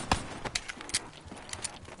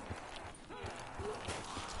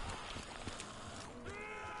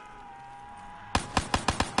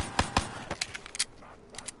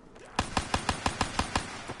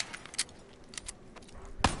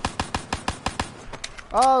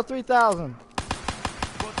 Oh, 3,000.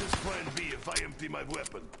 What is plan B if I empty my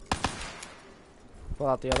weapon? Pull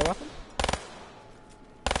out the other weapon.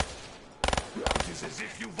 It is as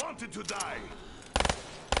if you wanted to die.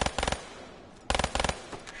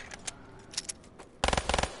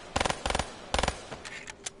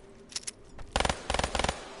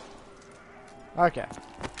 Okay.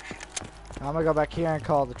 I'm gonna go back here and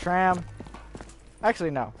call the tram. Actually,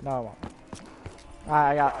 no. No, I won't.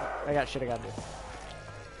 I got shit I gotta do.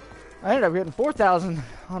 I ended up getting 4,000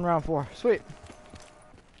 on round 4. Sweet.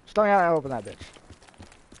 Still gotta open that bitch.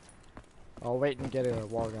 I'll wait and get a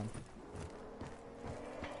wall gun.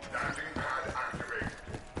 Landing pad activated.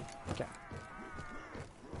 Okay.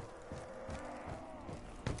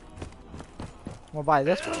 We'll buy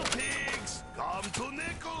this one. Pigs, come to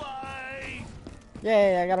Nikolai.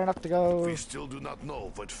 Yay, I got enough to go. We still do not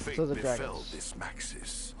know what fate To the befell dragons. this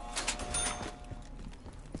Maxis.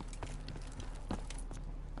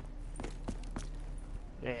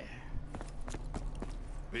 Yeah.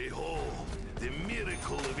 Behold, the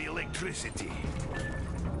miracle of electricity.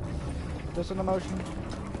 Put this into motion.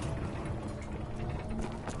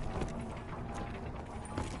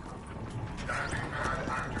 Landing pad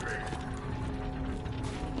activated.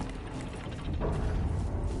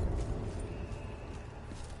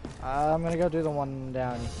 I'm gonna go do the one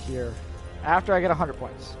down here. After I get 100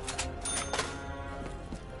 points.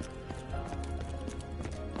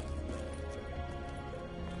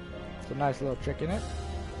 It's a nice little trick in it.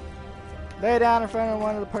 Lay down in front of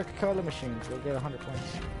one of the Coca-Cola machines. You'll get 100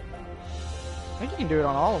 points. I think you can do it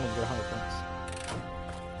on all of them to get 100 points.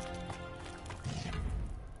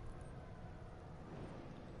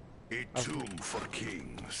 A tomb for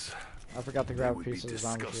kings. I forgot to They grab a would be piece of the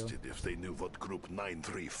zombie shield. disgusted if they knew what Group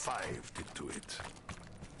 935 did to it.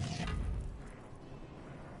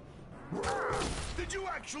 Did you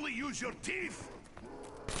actually use your teeth?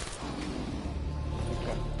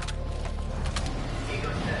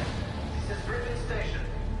 Eagle's Nest. This is Griffin Station.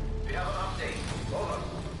 We have an update. Over.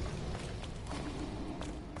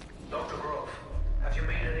 Dr. Grove, have you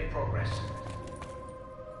made any progress?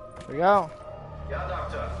 Here we go. Yeah,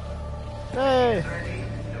 Doctor. Hey! Is ready.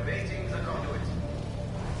 Awaiting the conduit.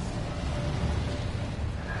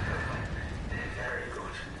 Very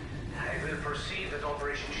good. I will proceed with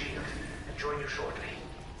Operation Shield and join you shortly.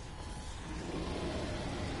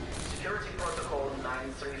 Security Protocol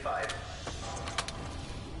 935.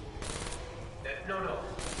 No,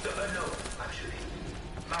 actually.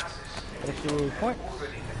 Maxis. 50 points.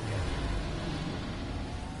 Already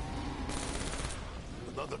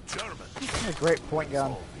Another German. A great point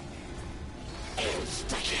gun.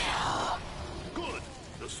 Good.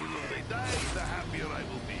 The sooner they die, the happier I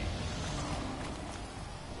will be.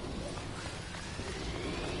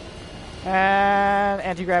 And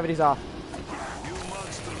anti-gravity's off. You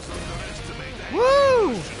monsters underestimate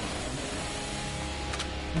Woo!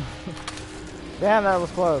 Damn, that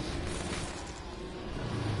was close.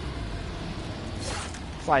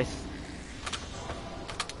 Slice.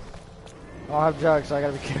 I don't have jugs, so I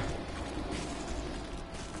gotta be careful.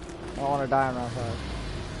 I don't want to die on round 5.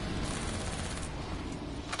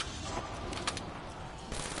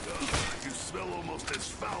 You smell almost as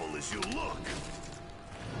foul as you look.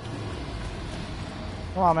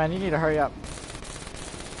 Come on, man, you need to hurry up.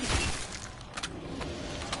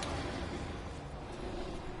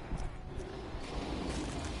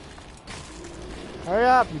 Hurry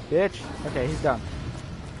up, you bitch. Okay, he's done.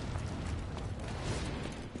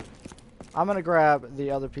 I'm gonna grab the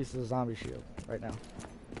other piece of the zombie shield right now.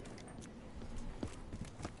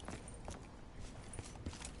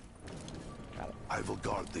 Got it. I will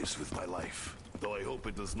guard this with my life, though I hope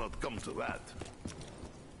it does not come to that.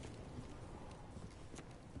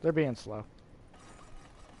 They're being slow.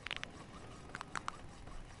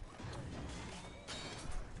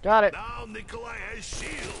 Got it. Now Nikolai has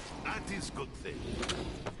shield. That is good thing.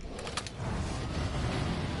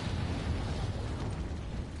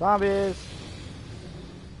 Zombies.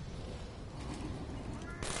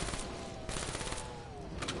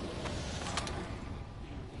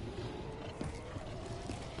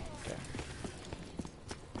 Okay.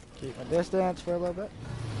 Keep my distance for a little bit.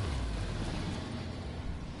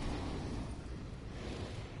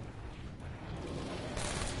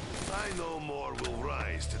 I know more will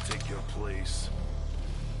rise to take your place.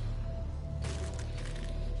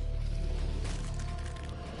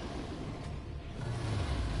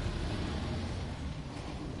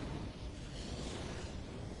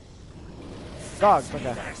 Dogs,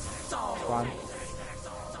 okay. Fine.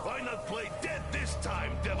 Why not play dead this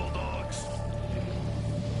time, devil dogs?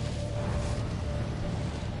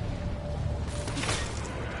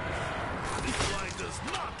 This line does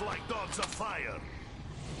not like dogs of fire.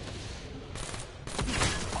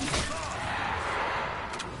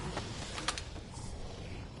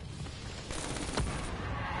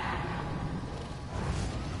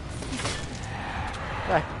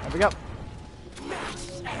 Okay, there we go.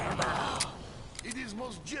 It is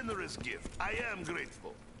most generous gift. I am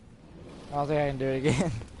grateful. I don't think I can do it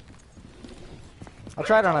again. I'll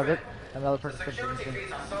try it on another The person. security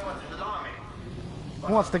feeds are somewhat alarming.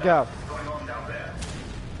 Who wants to go? What's going on down there?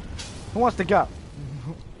 Who wants to go?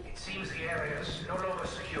 It seems the area is no longer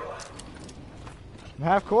secure.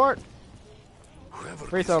 Half court? Whoever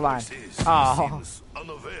Free this throw line. place is, Oh. seems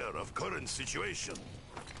unaware of current situation.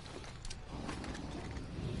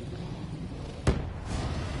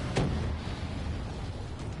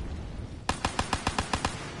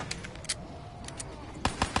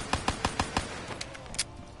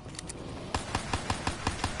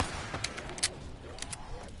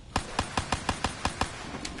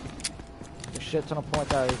 Shit ton of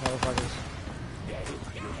points out of these motherfuckers.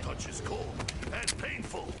 Your touch is cold and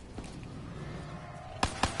painful.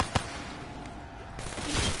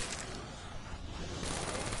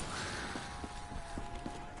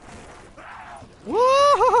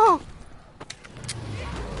 Woo!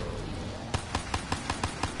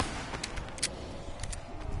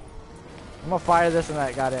 I'm gonna fire this in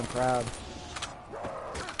that goddamn crowd.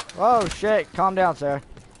 Oh shit, calm down, sir.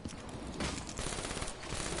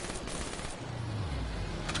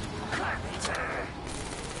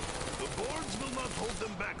 The boards will not hold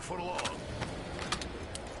them back for long.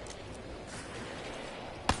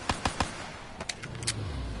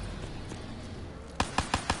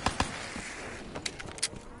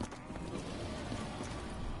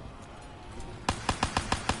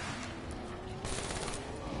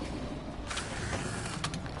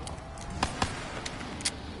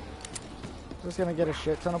 Just gonna get a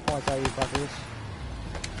shit ton of points out of you fuckers.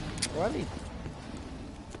 Ready?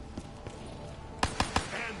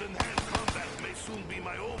 Hand-in-hand combat may soon be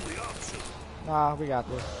my only option. Nah, we got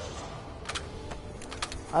this.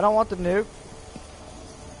 I don't want the nuke.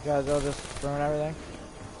 Guys, they'll just ruin everything.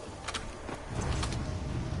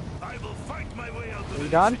 I will fight my way out of You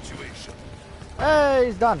this done? situation. Hey,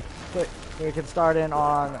 he's done. Quick, we can start in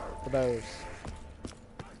on the bows.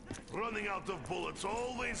 Running out of bullets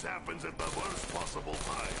always happens at the worst possible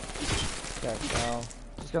time. Okay, so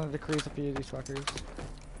just gonna decrease a few of these fuckers.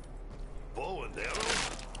 Bow and arrow?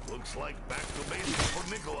 Looks like back to basics for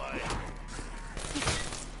Nikolai.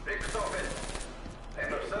 Big Soviet,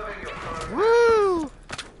 I'm observing your current Woo!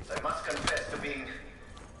 I must confess to being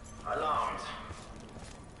alarmed.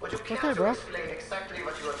 Would you care Okay, to bro. explain exactly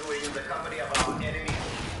what you are doing in the company of our enemies?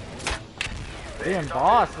 Being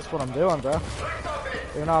boss, that's what I'm doing, bro.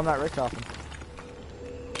 Even though I'm not Richtofen.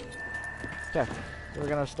 Okay, we're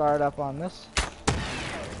gonna start up on this.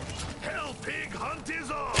 Hell pig hunt is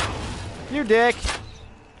on! You dick!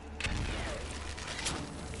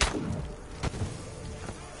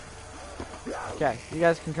 Okay, you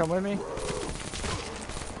guys can come with me.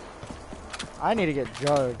 I need to get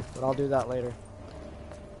jugged, but I'll do that later.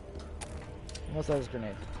 What's that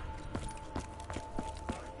grenade?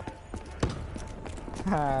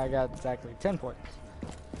 I got exactly 10 points.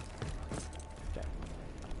 Okay.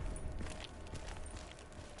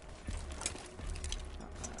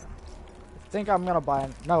 I think I'm gonna buy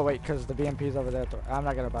it. No, wait, because the BMP's over there. I'm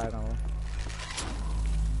not gonna buy another one.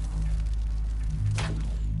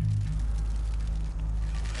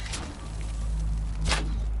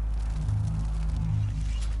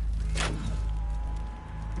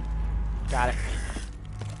 Got it.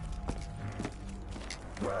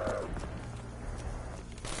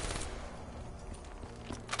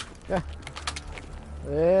 Yeah.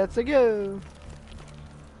 Let's go.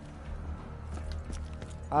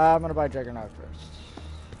 I'm gonna buy Juggernaut first.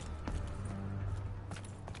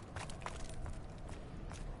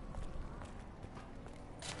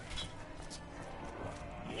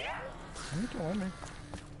 You can win me.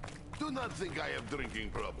 Do not think I have drinking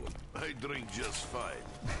problem. I drink just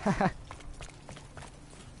fine.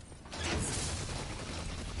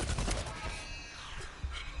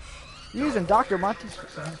 Using Dr. Monty's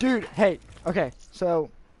dude. Hey, okay. So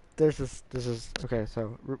there's this. Okay.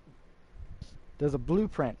 So there's a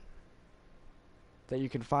blueprint that you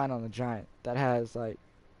can find on the Giant that has like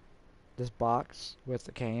this box with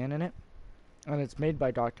the KN in it, and it's made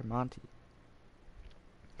by Dr. Monty.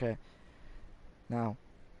 Okay. Now,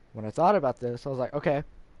 when I thought about this, I was like, okay.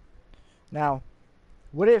 Now,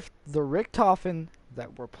 what if the Richtofen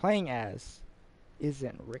that we're playing as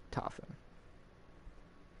isn't Richtofen?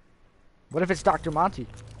 What if it's Dr. Monty?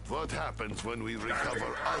 What happens when we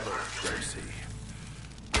recover other Tracy?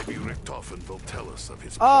 Maybe Richtofen will tell us of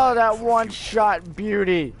his Oh, plan that for one-shot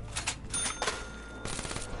beauty.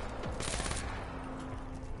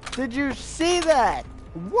 Did you see that?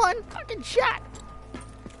 One fucking shot.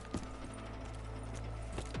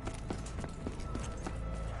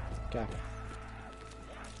 Okay.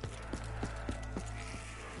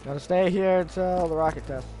 Gotta stay here until the rocket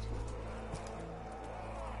test.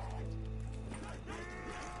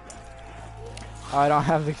 Oh, I don't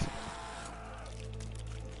have the...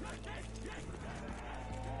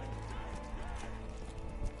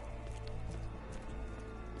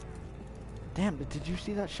 Damn, did you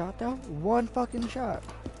see that shot though? One fucking shot.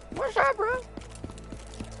 One shot, bro.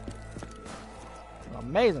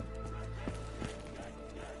 Amazing.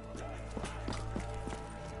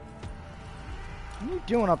 What are you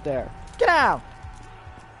doing up there? Get out!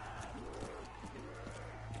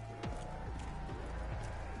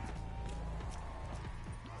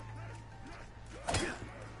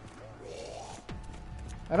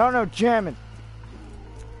 I don't know German.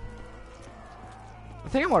 I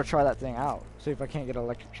think I'm gonna try that thing out. See if I can't get an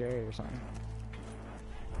electric cherry or something.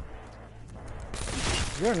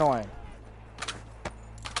 You're annoying.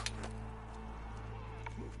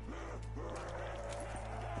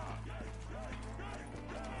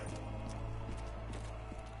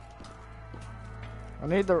 I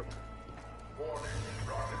need the...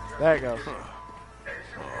 There it goes.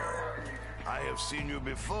 I have seen you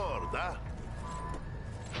before, da?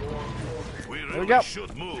 We we really go.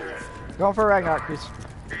 should move. Going for a Ragnarok piece.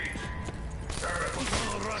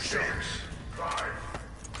 Oh, Russia. 5,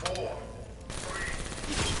 4, 3,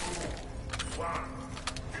 2, 1.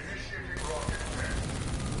 Initiating rocket test.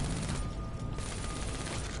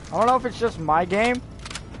 I don't know if it's just my game,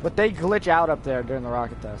 but they glitch out up there during the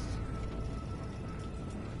rocket test.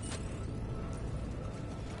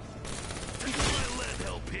 My lead,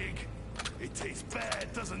 hell pig. It tastes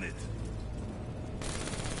bad, doesn't it?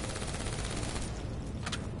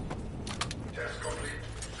 Test complete.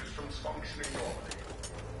 Systems functioning normally.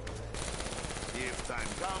 If time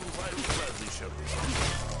comes, I will gladly show this.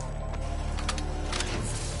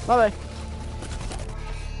 Bye-bye.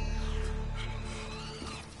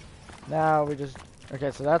 Now we just...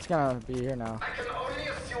 Okay, so that's gonna be here now. I can only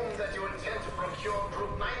assume that you intend to procure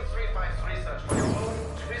Group 935's research for your own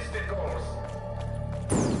twisted goals.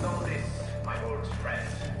 Know this, my old friend.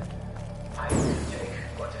 I will take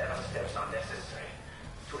whatever steps are necessary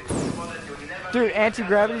to ensure that you never... Dude,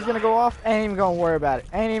 anti-gravity's gonna go off. Ain't even gonna worry about it.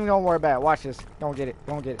 Ain't even gonna worry about it. Watch this. Don't get it.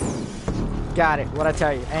 Don't get it. Got it. What I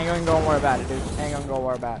tell you. Ain't even gonna worry about it, dude. Ain't gonna go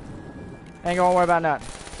worry about it. Ain't gonna worry about nothing.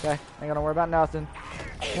 Okay? Ain't gonna worry about nothing.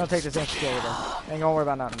 Ain't gonna take this insecurity though. Ain't gonna worry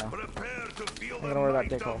about nothing though. Prepare to feel Ain't gonna worry about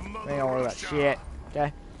dickhole. Ain't gonna worry about shit.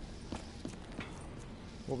 Okay?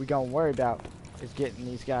 What we gonna worry about is getting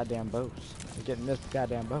these goddamn bows. Getting this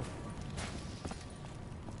goddamn bow.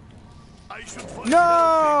 No!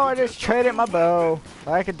 I just traded my bow.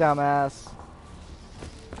 Like a dumbass.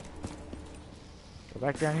 Go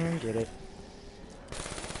back down here and get it.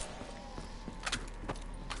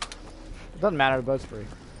 Doesn't matter, the bow's free.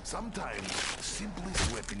 Sometimes the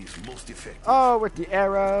simplest weapon is most effective. Oh, with the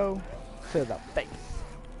arrow to the face.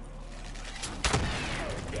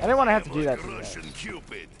 I didn't want to have to do that to you guys. Russian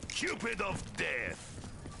Cupid. Cupid of death.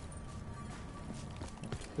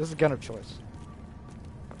 This is gun of choice.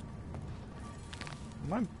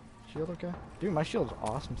 My shield okay? Dude, my shield's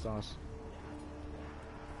awesome sauce.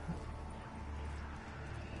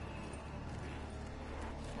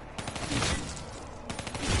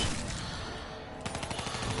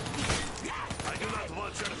 I do not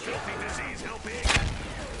want your filthy disease helping.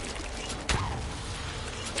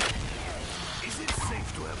 Is it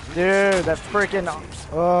safe to have... Dude, that freaking...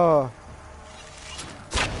 Oh.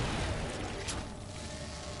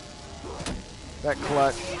 That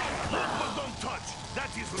clutch. But don't touch. That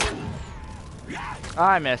is rule.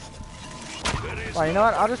 I missed. There is Oh, you know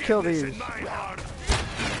what? I'll just kill forgiveness these. in my heart.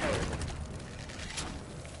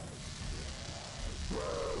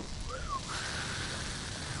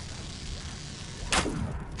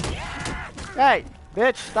 Hey,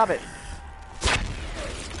 bitch, stop it.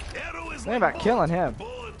 Arrow is Think about killing him.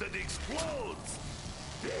 bullet that explodes.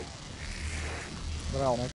 What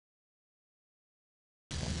else?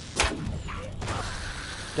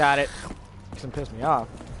 Got it. Some pissed me off.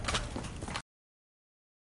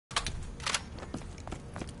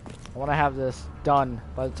 I want to have this done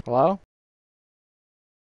by the hello?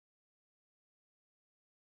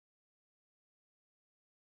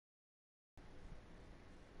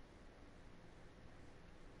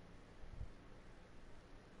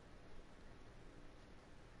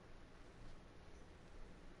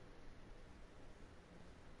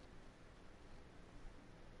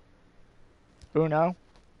 Uno.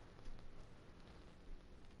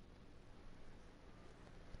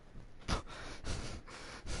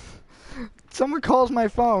 Someone calls my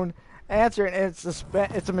phone, answer it, and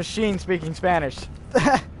it's a machine speaking Spanish.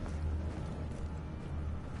 I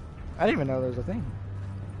didn't even know there was a thing.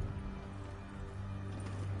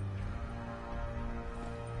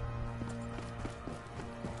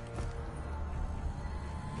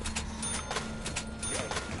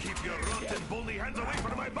 Keep your rotten, bully hands away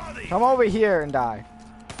from my body! Come over here and die.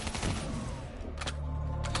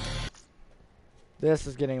 This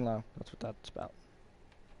is getting low. That's what that's about.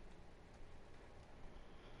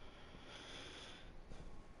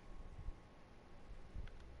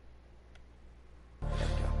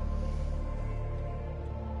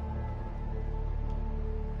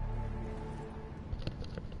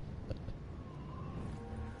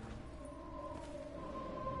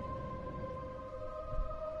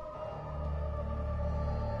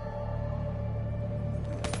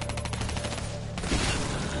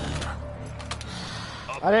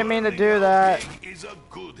 I didn't mean to do that. Is a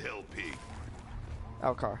good hell pig.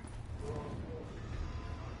 Oh, car.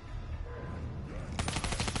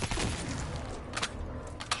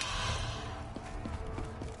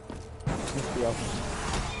 Needs to be open.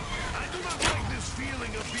 I do not like this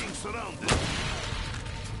feeling of being surrounded.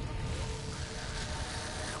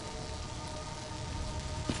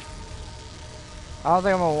 I don't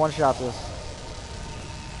think I'm gonna one-shot this.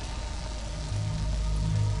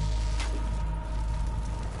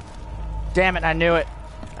 Damn it, I knew it.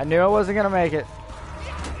 I knew I wasn't gonna make it.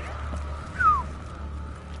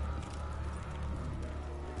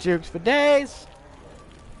 Jukes for days.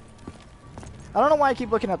 I don't know why I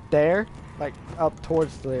keep looking up there, like up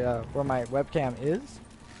towards the where my webcam is,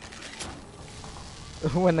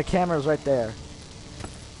 when the camera's right there.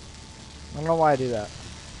 I don't know why I do that.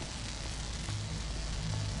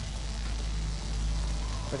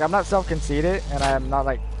 Like, I'm not self-conceited, and I'm not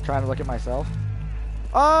like trying to look at myself.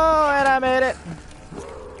 Oh, and I made it.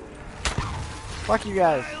 Fuck you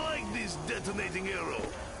guys. I like this detonating arrow.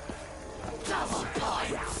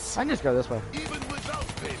 I can just go this way. Even without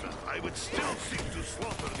payment, I would still seek to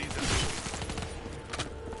slaughter these enemies.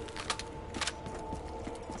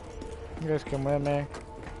 You guys come with me.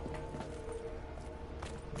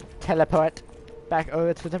 Teleport back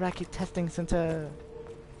over to the Rocky Testing Center.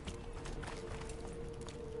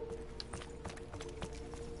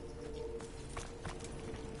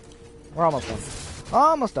 We're almost done.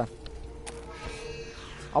 Almost done.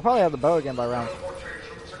 I'll probably have the bow again by round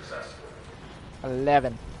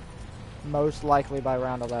 11. Most likely by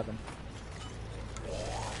round 11.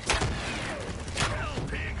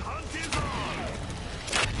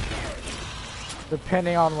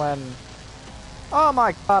 Depending on when... Oh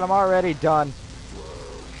my god, I'm already done.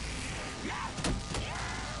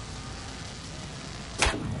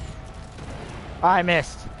 I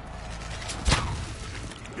missed.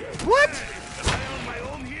 What? Am I on my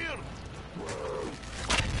own here?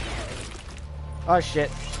 Oh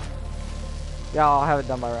shit. Yeah, I'll have it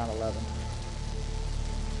done by round 11.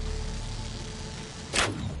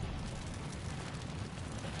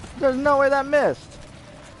 There's no way that missed.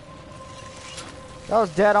 That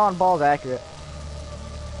was dead on balls accurate.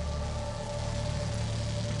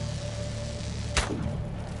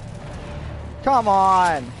 Come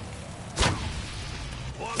on.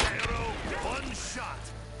 One arrow, one shot,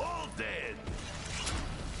 all dead.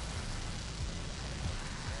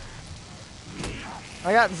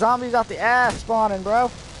 I got zombies out the ass spawning, bro.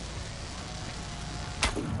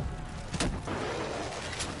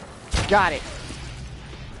 Got it.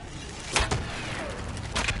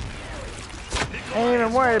 Ain't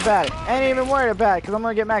even worried about it. Ain't even worried about it, because I'm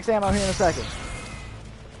going to get max ammo here in a second.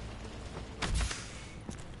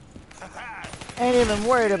 Ain't even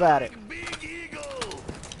worried about it. Big eagle.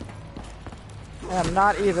 And I'm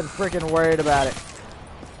not even freaking worried about it.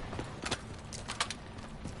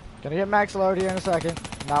 Gonna get max load here in a second.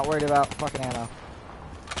 Not worried about fucking ammo.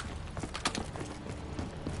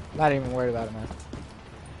 Not even worried about it, man.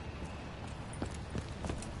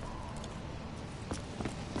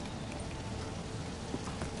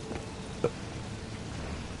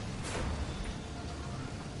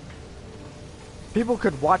 People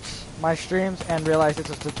could watch my streams and realize it's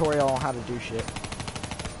a tutorial on how to do shit.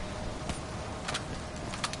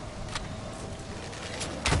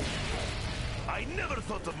 I never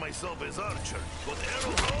thought of myself as archer, but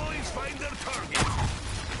arrows always find their target.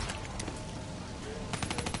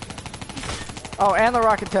 Oh, and the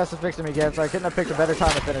rocket test is fixing me again, so I couldn't have picked a better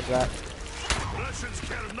time to finish that. Russians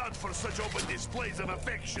care not for such open displays of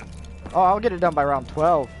affection. Oh, I'll get it done by round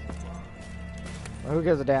 12. Well, who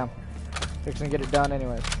gives a damn? Fixing to get it done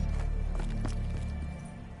anyways.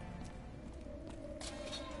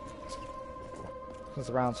 since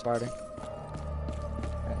the round's starting.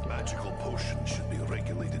 Magical potions should be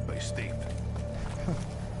regulated by state.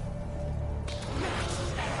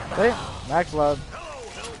 See? Max load. Hello,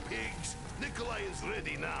 hell pigs. Nikolai is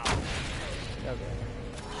ready now.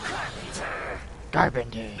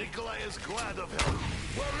 Carpenter. Nikolai is glad of help,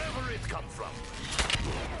 wherever it come from.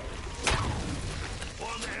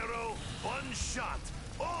 One arrow, one shot,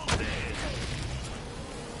 all dead.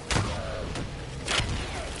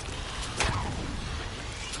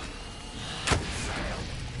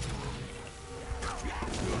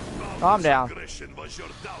 Calm down. Aggression was your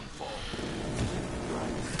downfall.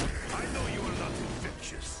 I know you are not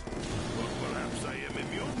infectious, or perhaps I am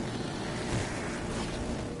immune.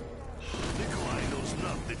 Nikolai knows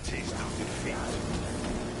not the taste of defeat.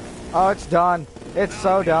 Oh, it's done. It's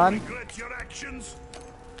so done. Regret your actions.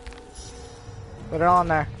 Put it on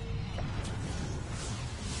there.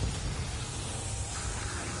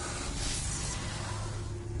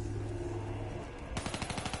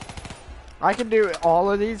 I can do all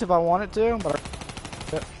of these if I wanted to, but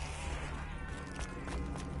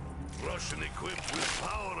Russian equipped with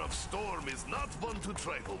power of storm is not one to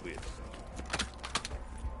trifle with.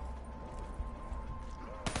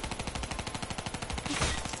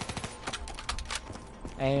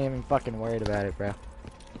 I ain't even fucking worried about it, bro.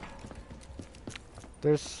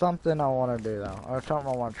 There's something I want to do though, or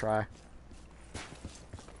something I want to try.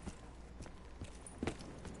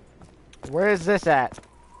 Where is this at?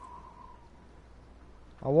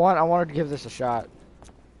 I wanted to give this a shot.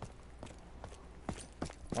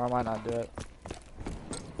 Or I might not do it.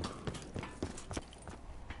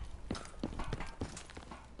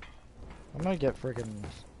 I'm gonna get freaking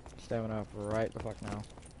stamina up right the fuck now.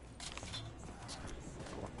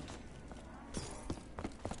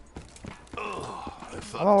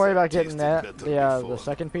 I'm gonna worry about getting that the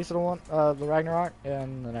second piece of the Ragnarok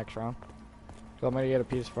in the next round. So I'm gonna get a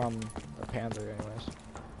piece from the Panzer anyways.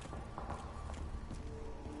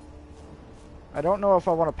 I don't know if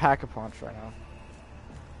I want to pack a punch right now.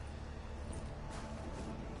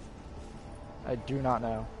 I do not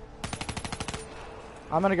know.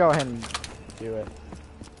 I'm gonna go ahead and do it.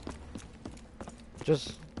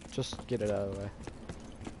 Just get it out of the way.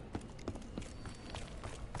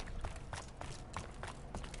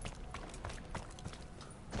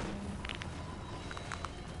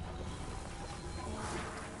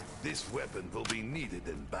 This weapon will be needed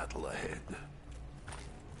in battle ahead.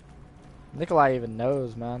 Nikolai even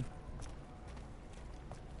knows, man.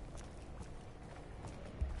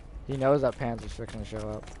 He knows that Panzer's fixing to show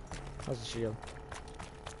up. How's the shield?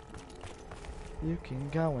 You can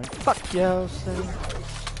go and fuck yourself.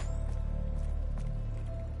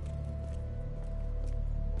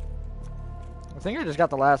 I think I just got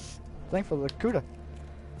the last thing for the Kuda.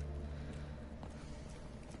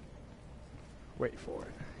 Wait for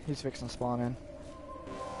it. He's fixing to spawn in.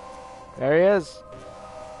 There he is.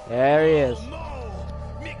 There he is. Oh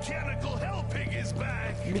no! Mechanical Hell Pig is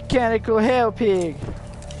back! Mechanical Hell Pig!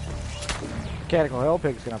 Mechanical Hell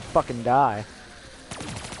Pig's gonna fucking die.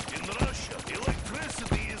 In Russia,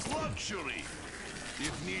 electricity is luxury.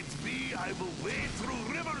 If needs be, I will wade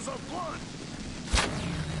through rivers of blood.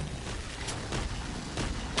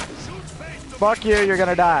 Shoot face to Fuck you, you're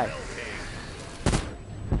gonna die. Hell Pig.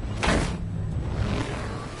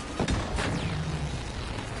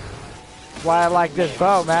 That's why I like this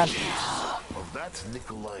bow, man. Of that,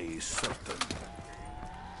 Nikolai is certain.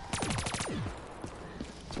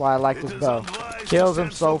 That's why I like this It is bow. advised Kills to him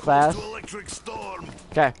stand so close fast. to electric storm.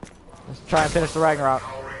 Okay, let's try and finish the Ragnarok.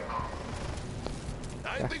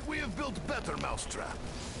 I think we have built better mousetrap.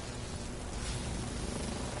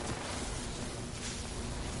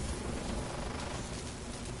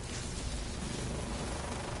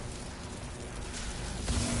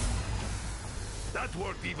 That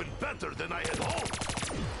worked even better than I had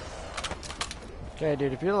hoped. Okay,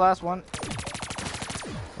 dude, if you're the last one,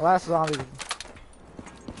 the last zombie.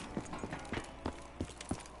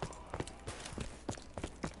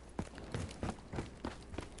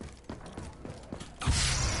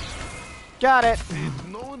 Got it.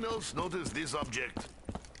 Did no one else notice this object?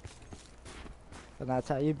 And that's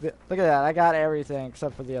how you look at that. I got everything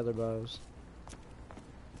except for the other bows.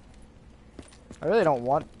 I really don't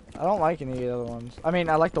want. I don't like any of the other ones. I mean,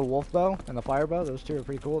 I like the wolf bow and the fire bow. Those two are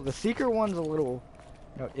pretty cool. The seeker one's a little,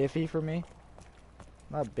 iffy for me.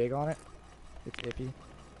 I'm not big on it. It's iffy.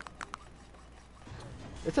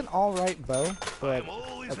 It's an all-right bow, but I'm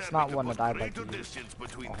always it's happy not to one put that I'd like greater to use distance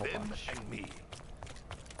between a whole them bunch. and me.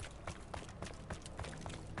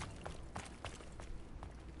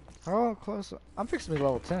 How close? I'm fixing to be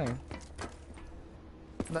level 10.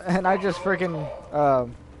 And I just freaking,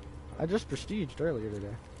 I just prestiged earlier today.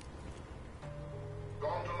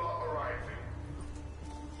 Gondola arriving.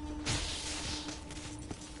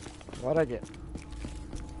 What'd I get?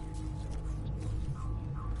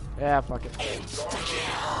 Yeah, fuck it.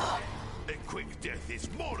 A quick death is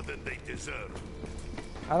more than they deserve.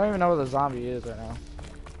 I don't even know where the zombie is right now.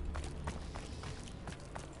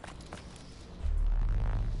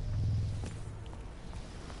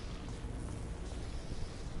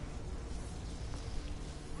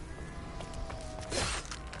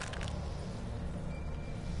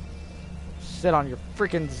 Sit on your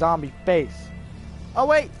freaking zombie face. Oh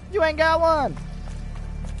wait, you ain't got one.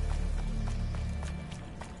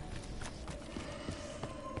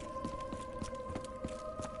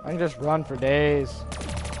 I can just run for days.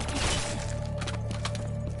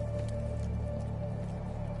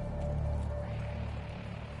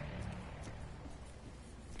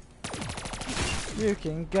 You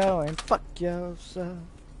can go and fuck yourself.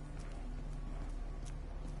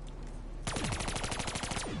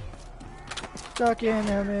 Stuck in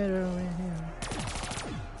the middle with him.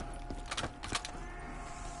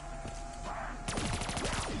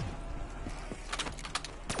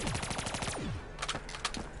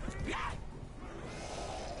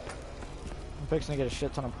 I'm fixing to get a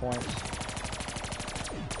shit ton of points.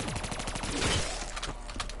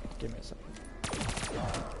 Give me a second.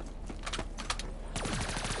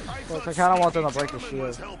 Look, I kind of want them to break the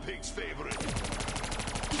shield.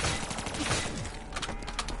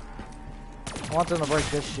 I want them to break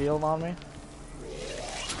this shield on me.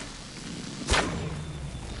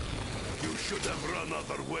 You should have run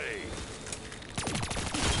other way.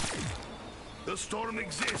 The storm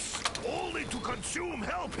exists only to consume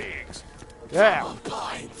hell pigs. Yeah.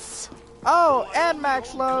 Oh, and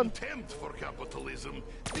max load. Contempt for capitalism.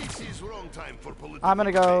 This is wrong time for political. I'm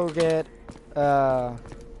gonna go get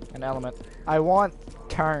an element. I want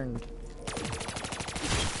turned.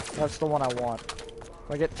 That's the one I want.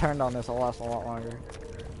 If I get turned on this, I'll last a lot longer.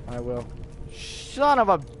 I will. Son of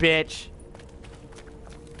a bitch!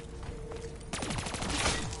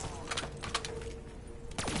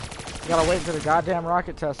 Gotta wait until the goddamn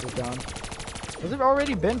rocket test is done. Has it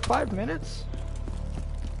already been 5 minutes?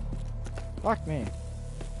 Fuck me.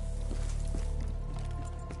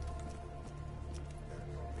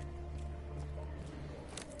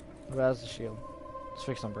 Who has the shield? Let's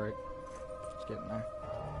fix some break. Let's get in there.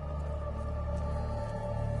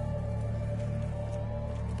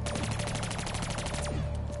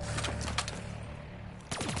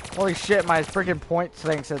 Holy shit, my freaking point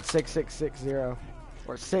thing said 6660.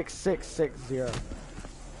 Or 6660.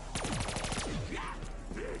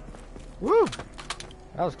 Woo!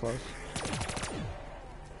 That was close.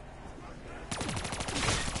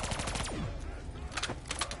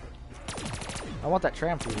 I want that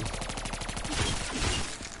tram piece.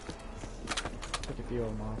 Took a few of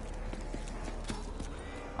them off.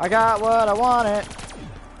 I got what I wanted.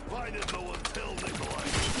 Why did no one tell Nikolai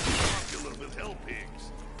he's popular with hell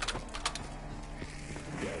pigs?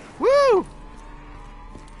 Woo!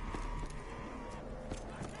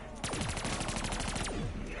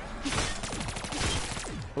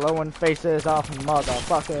 Blowing faces off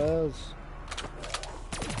motherfuckers.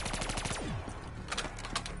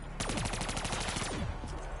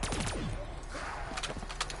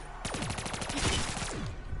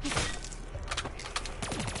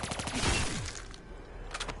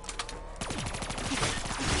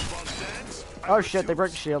 Oh shit, they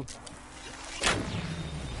broke the shield.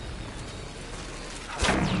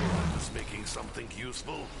 Is making something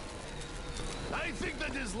useful. I think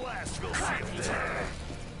that his last will save the day.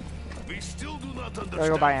 We still do not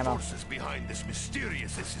understand the forces behind this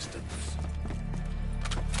mysterious assistance.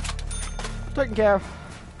 Taken care of.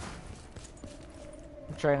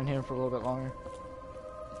 I'm training him for a little bit longer.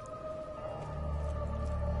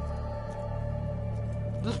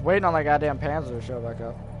 Just waiting on that goddamn Panzer to show back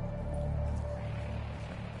up.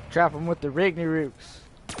 Trap him with the Ragnarooks.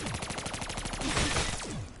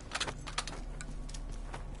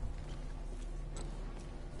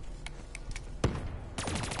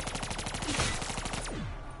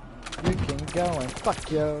 You can go and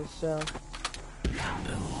fuck yourself.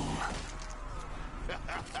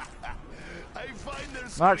 I'm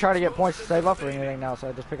not trying to get points to save up or anything now, so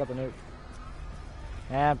I just pick up the nuke.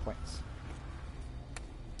 And points.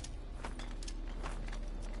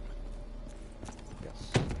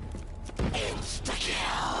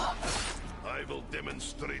 I will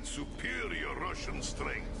demonstrate superior Russian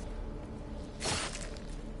strength.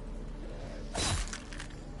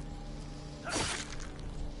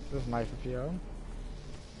 This knife if you own.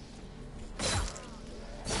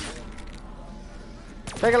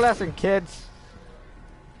 Take a lesson, kids.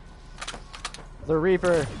 The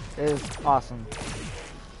Reaper is awesome.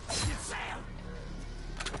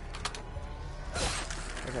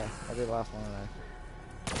 Okay, I'll be the last one there.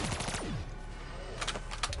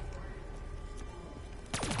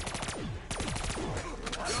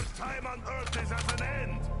 Your time on Earth is at an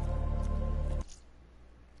end.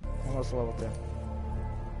 Almost level 10.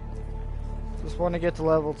 Just want to get to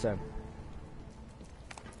level 10.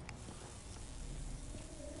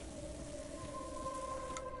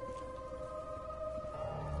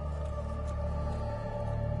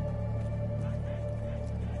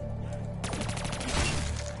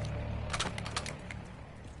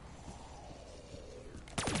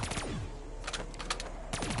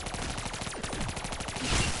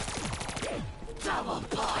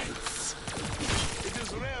 It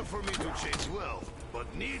is rare for me to chase wealth, but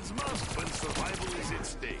needs must when survival is at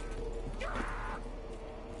stake.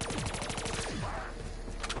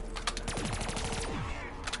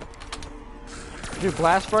 Dude,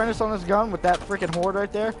 blast furnace on this gun with that freaking horde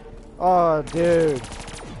right there? Oh, dude.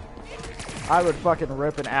 I would fucking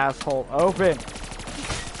rip an asshole open.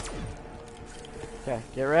 Okay,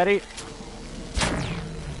 get ready.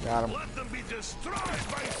 Got him. Let them be destroyed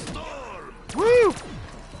by storm! Woo!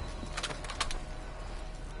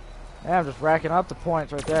 Yeah, I'm just racking up the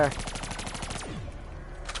points right there.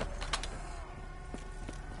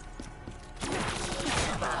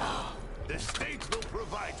 The state will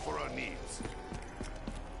provide for our needs.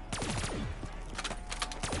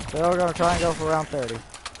 Still gonna try and go for round 30.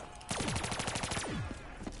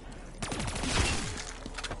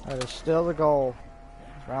 That is still the goal.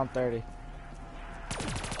 It's round 30.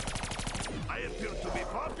 I appear to be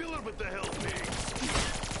popular with the hell pigs.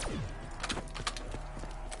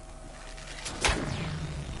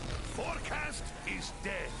 Forecast is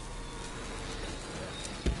dead.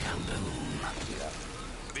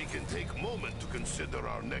 We can take a moment to consider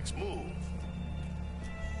our next move.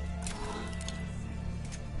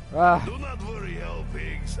 Ah, Do not worry, hell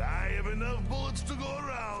pigs. I have enough bullets to go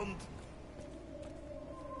around.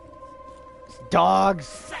 dogs!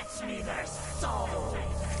 Fetch me their soul.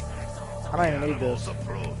 I don't even need this. Animals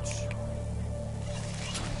approach.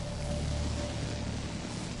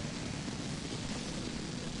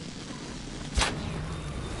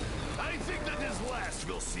 I think that is last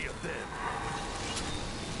we'll see it then.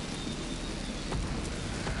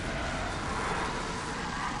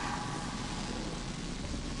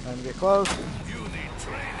 Let me get close. You need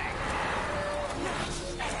training.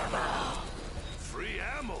 Free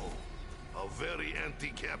ammo. A very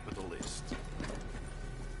anti-capitalist.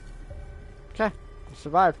 Okay,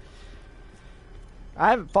 survived. I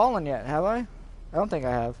haven't fallen yet, have I? I don't think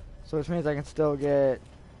I have. So which means I can still get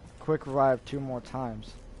quick revive 2 more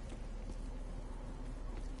times.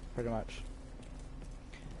 Pretty much.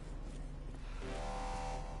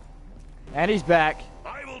 And he's back.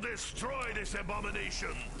 I will destroy this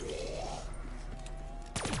abomination.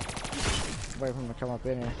 Wait for him to come up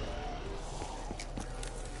in here.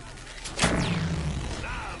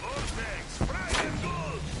 Now, vortex, fry and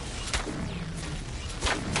good.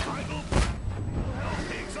 I will. Hell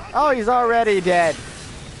pigs on Oh, he's already dead.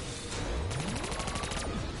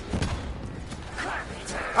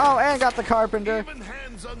 Oh, and got the carpenter. Even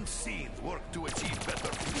hands unseen work to achieve better.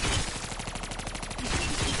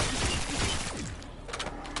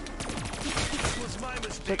 It was my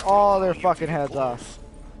mistake. Took all their for allowing you fucking to heads get off.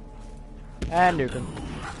 And nuke him.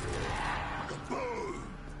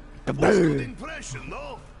 close. Good impression,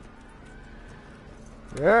 no?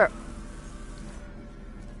 Yeah.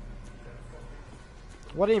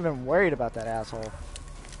 Wasn't even worried about that asshole.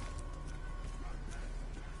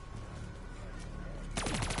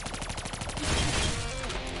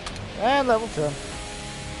 And level 10.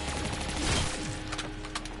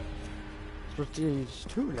 Prestige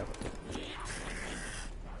 2 level 10.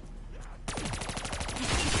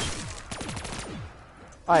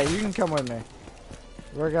 Alright, you can come with me.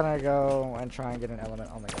 We're gonna go and try and get an element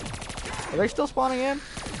on the gun. Are they still spawning in?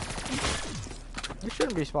 They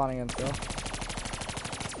shouldn't be spawning in still.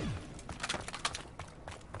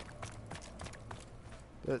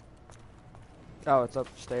 Oh, it's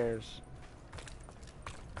upstairs.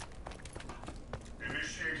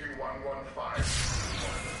 Initiating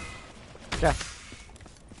 115. Yeah.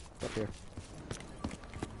 It's up here.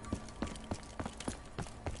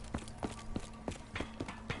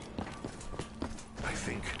 I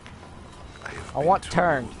think I want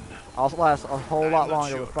turned. I'll last a whole lot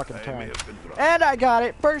longer with fucking turn. And I got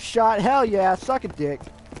it! First shot! Hell yeah! Suck a dick.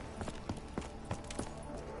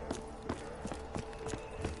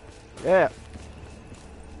 Yeah.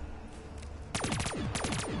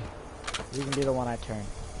 You can be the one I turn.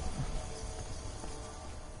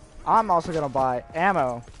 I'm also gonna buy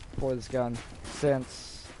ammo for this gun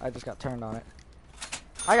since I just got turned on it.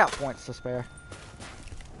 I got points to spare.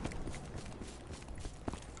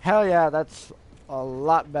 Hell yeah, that's a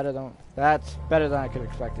lot better than I could have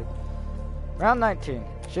expected. Round 19.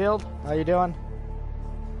 Shield, how you doing?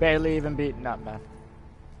 Barely even beaten up, man.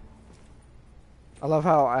 I love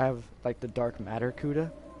how I have like the dark matter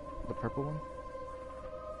Kuda, the purple one.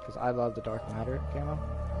 Because I love the dark matter camo.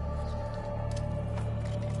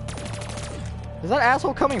 Is that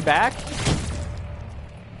asshole coming back?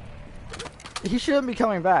 He shouldn't be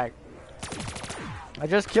coming back. I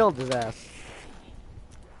just killed his ass.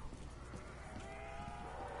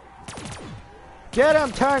 Get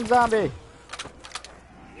him, turn zombie!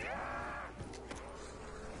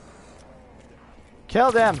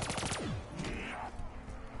 Kill them!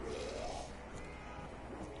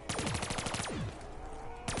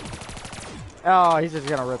 Oh, he's just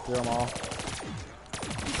gonna rip through them all.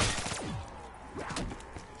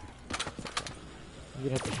 You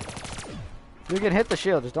can hit the shield. You can hit the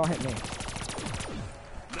shield, just don't hit me.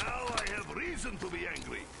 Now I have reason to be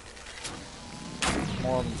angry.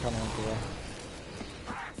 More of them coming into there.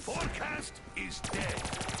 Forecast is dead.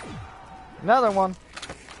 Another one.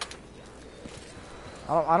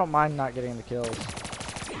 I don't mind not getting the kills.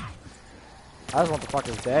 I just want the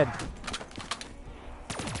fuckers dead.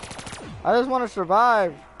 I just want to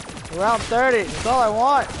survive. Round 30. That's all I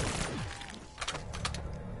want.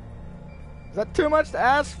 Is that too much to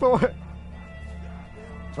ask for?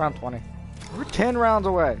 It's round 20. We're 10 rounds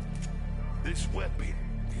away. This weapon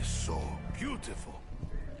is so beautiful.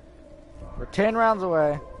 We're 10 rounds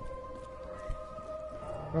away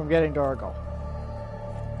from getting to our goal.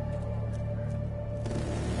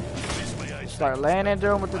 Start laying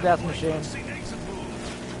into him with the death machine.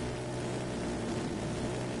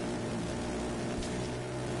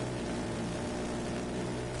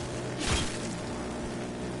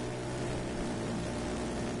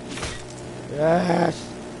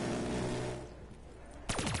 Yes.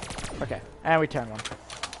 Okay, and we turn one.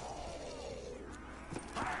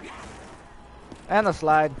 And the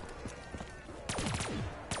slide.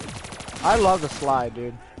 I love the slide,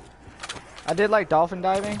 dude. I did like dolphin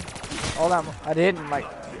diving. All that I didn't like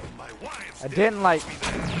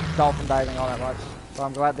dolphin diving all that much. So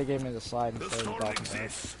I'm glad they gave me the slide instead of the dolphin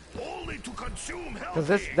diving.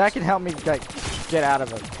 Because that can help me like get out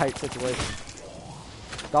of a tight situation.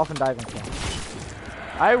 Dolphin diving can.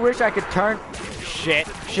 I wish I could turn shit.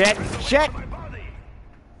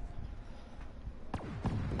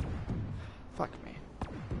 Fuck me.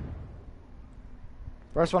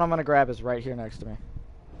 First one I'm gonna grab is right here next to me.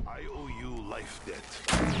 I owe you life debt.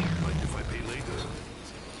 Mind if I pay later?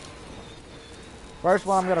 First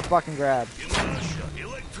one I'm gonna fucking grab. In Russia,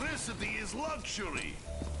 electricity is luxury.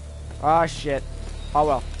 Ah shit. Oh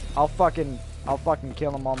well. I'll fucking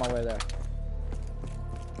kill him on my way there.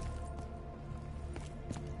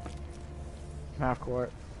 Half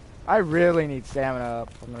court. I really need stamina up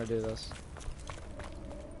if I'm gonna do this.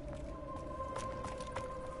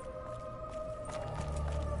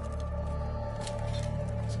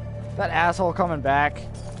 That asshole coming back.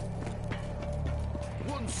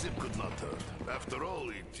 One sip could not hurt. After all,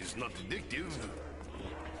 it is not addictive.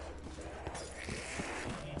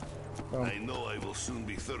 Boom. I know I will soon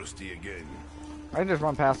be thirsty again. I can just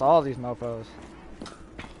run past all these mofos.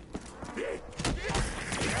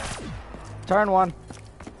 Turn one.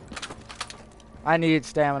 I need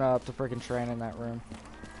stamina up to freaking train in that room.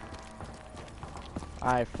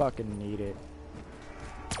 I fucking need it.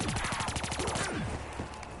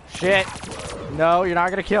 Shit. No, you're not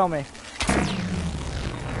gonna kill me.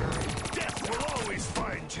 Death will always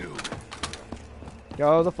find you.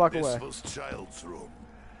 Go the fuck This away. was child's room.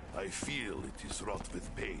 I feel it is wrought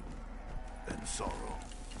with pain and sorrow.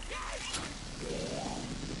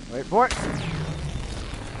 Wait for it.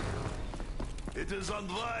 It is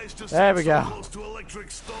unwise to There sit we so go. close to electric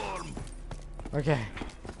storm. Okay.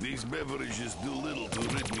 These beverages do little to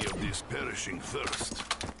rid me of this perishing thirst.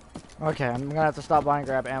 Okay, I'm gonna have to stop by and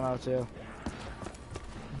grab ammo too.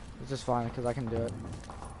 It's just fine because I can do it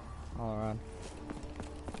all around.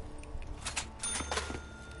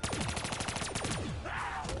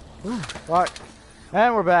 Whew, fuck.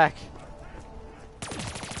 And we're back.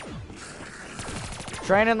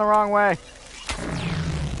 Training the wrong way.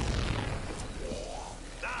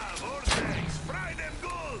 Ah, vortex, fry them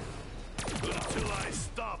good. Until I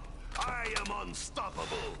stop, I am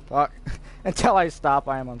unstoppable. Fuck. Until I stop,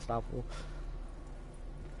 I am unstoppable.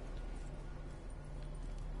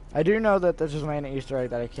 I do know that this is an Easter egg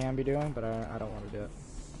that I can be doing, but I don't want to do it.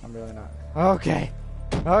 I'm really not. Okay.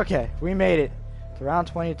 Okay, we made it to round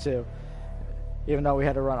 22. Even though we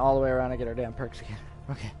had to run all the way around to get our damn perks again.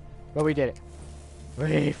 Okay. But we did it.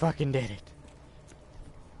 We fucking did it.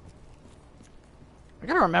 I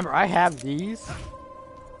gotta remember, I have these.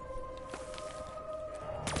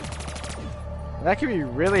 That could be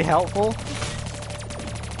really helpful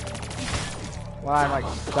while I'm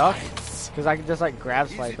like stuck, because I can just like grab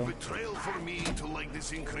swipe them. Betrayal for me to like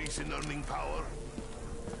this increase in earning power?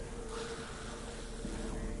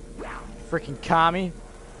 Freaking commie.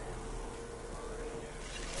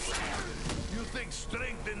 You think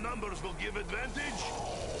strength in numbers will give advantage?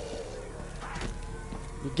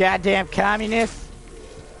 You goddamn communist.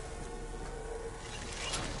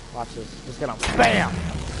 Watch this. Just gonna BAM!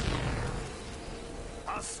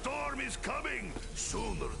 A storm is coming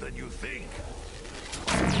sooner than you think.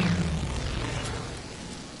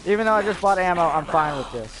 Even though I just bought ammo, I'm fine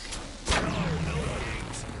with this.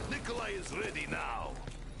 Nikolai is ready now.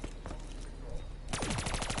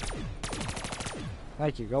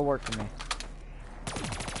 Thank you. Go work for me.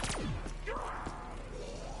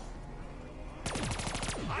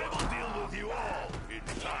 I will deal with you all in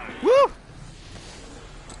time. Woo!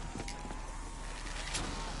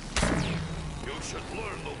 You should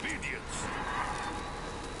learn obedience.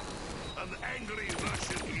 An angry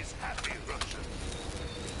Russian is happy Russian.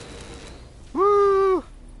 Woo!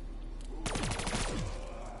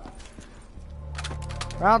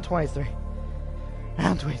 Round 23.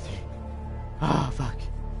 Round 23. Oh, fuck.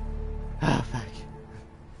 Oh, fuck.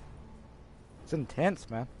 It's intense,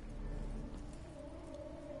 man.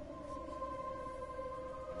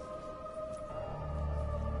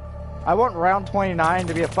 I want round 29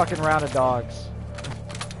 to be a fucking round of dogs.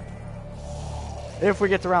 If we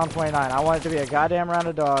get to round 29, I want it to be a goddamn round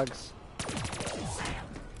of dogs.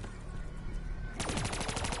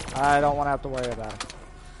 I don't want to have to worry about it.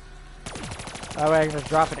 That way I can just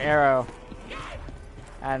drop an arrow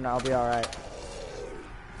and I'll be alright.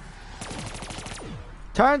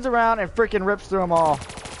 Turns around and freaking rips through them all.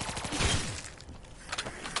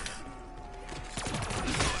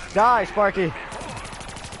 Die, Sparky.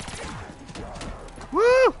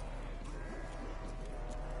 Woo!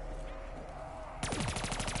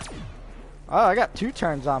 Oh, I got 2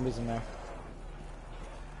 turn zombies in there.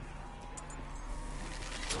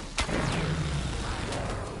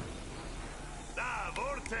 Ah,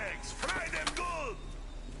 Vortex, fry them good.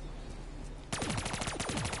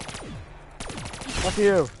 Fuck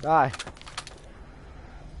you. Die.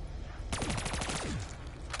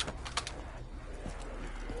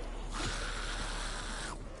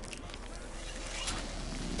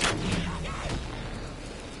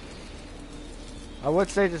 I would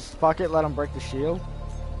say just fuck it, let him break the shield.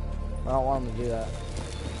 I don't want him to do that.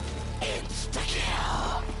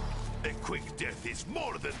 Insta-kill. A quick death is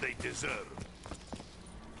more than they deserve.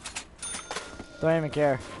 Don't even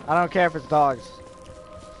care. I don't care if it's dogs.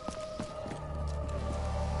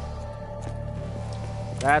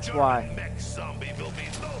 That's why. Your next zombie will be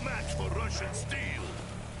no match for Russian steel.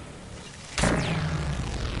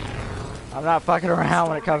 I'm not fucking around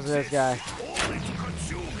when it comes to this guy. Only to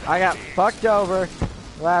consume I got enemies. fucked over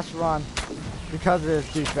last run because of this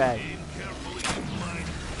douchebag. Aim carefully in mind.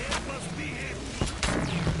 It must be hit.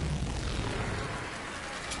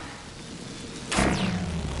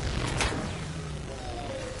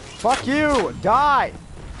 Fuck you! Die!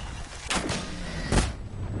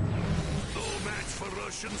 No match for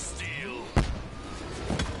Russian steel.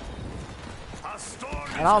 A storm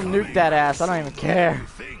And I'll is nuke coming. that ass. I don't even care. You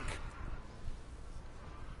think?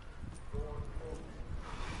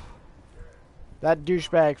 That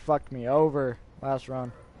douchebag fucked me over last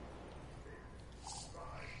run.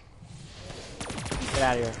 Get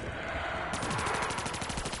out of here.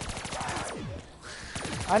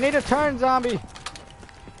 I need a turn, zombie!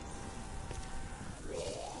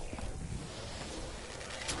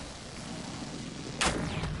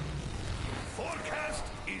 Forecast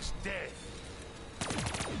is dead.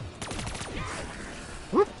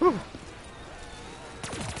 Whoop, whoop.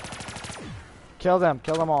 Kill them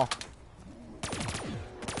all.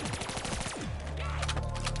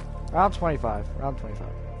 Round 25. Round 25.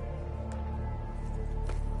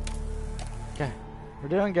 Okay. We're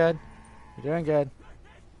doing good. We're doing good.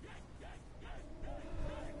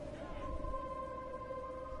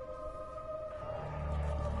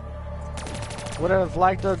 Would have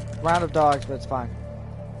liked a round of dogs, but it's fine.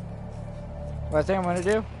 What I think I'm gonna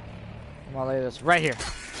do? I'm gonna lay this right here.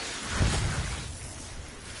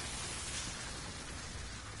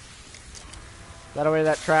 That way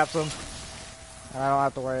that traps them. And I don't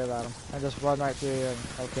have to worry about them. I just run right through here and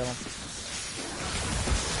I'll kill them.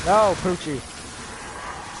 No, Poochie.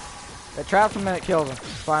 It traps them and it kills them.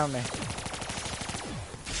 It's fine with me.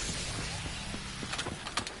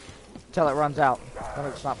 Till it runs out. Then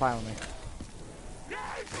it's not fine with me.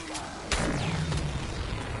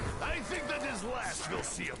 I think that is last we'll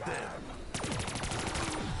see of them.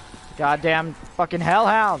 Goddamn fucking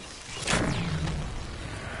hellhounds.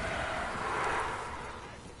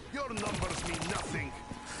 Your numbers mean nothing.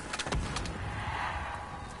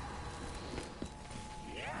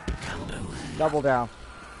 Double down.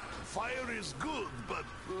 Fire is good, but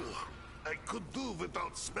I could do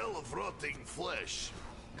without smell of rotting flesh.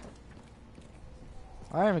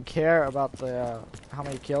 I don't even care about the how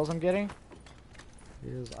many kills I'm getting.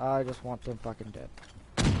 Because I just want them fucking dead.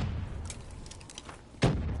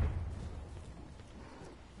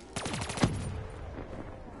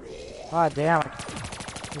 Ah, damn it.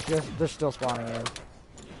 They're still spawning in.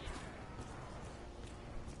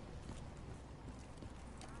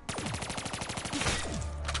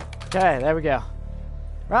 Okay, there we go.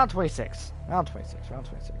 Round 26. Round 26. Round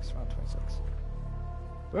 26. Round 26.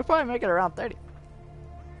 We'll probably make it around 30.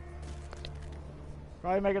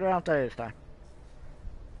 Probably make it around 30 this time.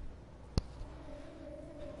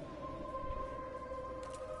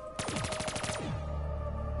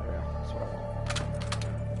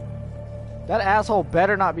 That asshole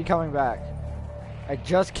better not be coming back. I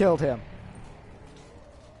just killed him.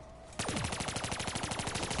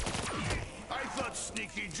 I thought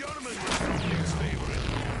Sneaky German was Dominick's favorite.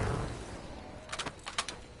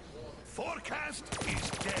 Forecast is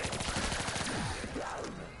dead.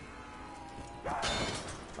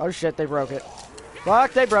 Oh shit, they broke it.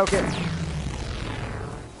 Fuck, they broke it.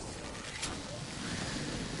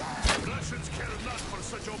 Russians care not for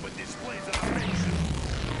such open displays of affection.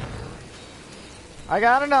 I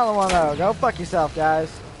got another one though. Go fuck yourself, guys.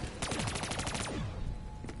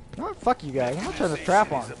 No, fuck you guys. I'm gonna turn this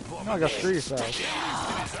trap on. You're gonna go screw yourself. It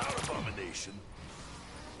is our abomination.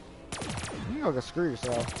 You're gonna go screw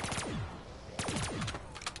yourself.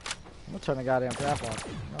 I'm gonna turn the goddamn trap on.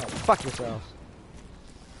 No, fuck yourselves.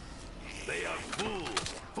 They are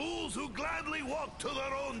fools. Fools who gladly walk to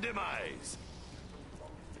their own demise.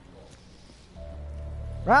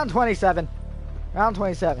 Round 27. Round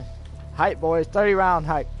 27. Hype, boys. 30 round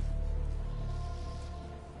hype.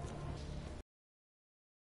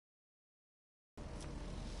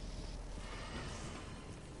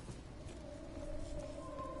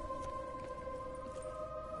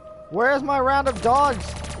 Where's my round of dogs?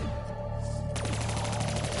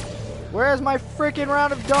 Where's my freaking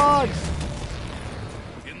round of dogs?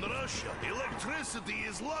 In Russia, electricity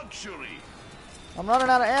is luxury. I'm running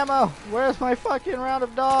out of ammo. Where's my fucking round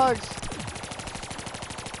of dogs?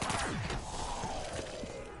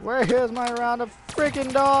 Where is my round of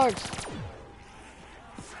freaking dogs?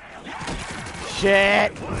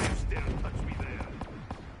 Shit! Wives dare touch me there.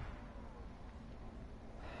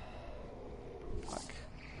 Fuck.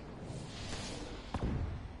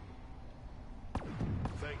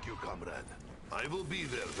 Thank you, comrade. I will be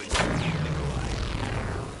there when you need Nikolai.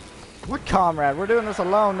 What comrade? We're doing this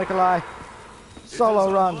alone, Nikolai. Solo It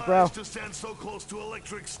is runs, bro. unwise to stand so close to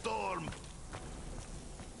electric storm.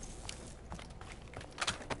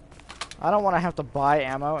 I don't want to have to buy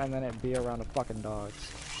ammo and then it be around the fucking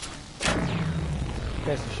dogs. In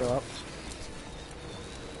case they show up.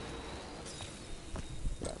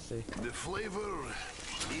 Let's see. The flavor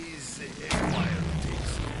is acquired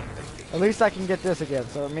taste. At least I can get this again,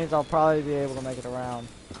 so it means I'll probably be able to make it around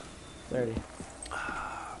 30.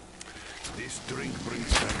 This drink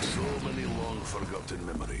brings back so many long-forgotten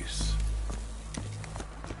memories.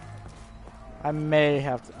 I may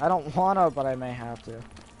have to. I don't wanna, but I may have to.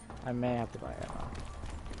 I may have to buy ammo.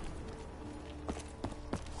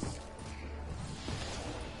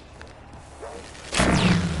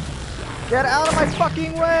 Get out of my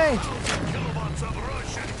fucking way! Kilowatts of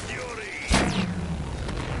Russian fury.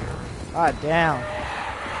 God damn.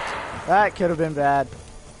 That could have been bad.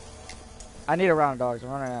 I need a round of dogs.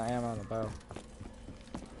 I'm running out of ammo on the bow.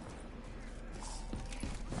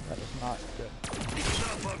 That is not good.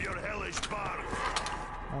 Enough of your hellish bark.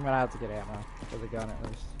 I'm gonna have to get ammo for the gun at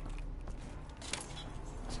least.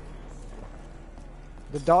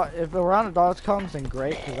 The dog, if a round of dogs comes, then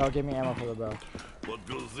great, because that'll give me ammo for the bow. What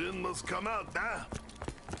goes in must come out, huh?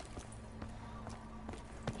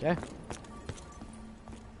 Okay.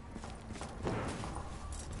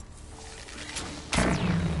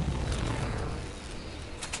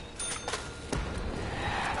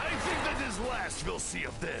 I think that is last we'll see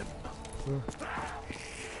of them.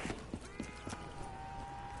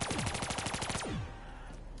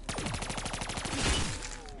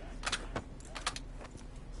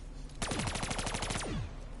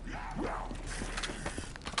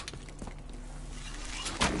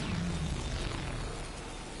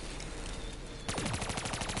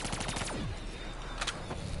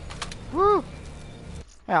 Woo!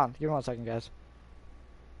 Hang on, give me 1 second, guys.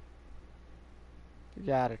 You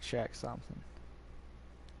gotta check something.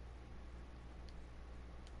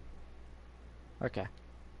 Okay.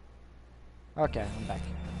 Okay, I'm back.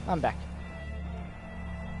 I'm back.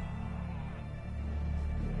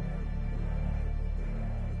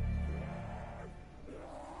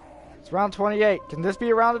 It's round 28. Can this be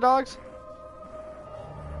a round of dogs?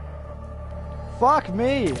 Fuck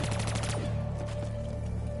me!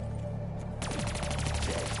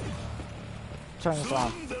 Turn this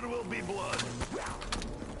on. Soon there will be blood.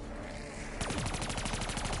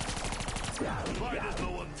 Why did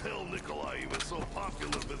no one tell Nikolai he was so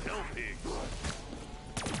popular with hell pigs?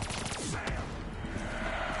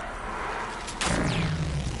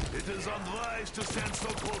 It is unwise to stand so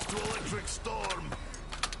close to electric storm.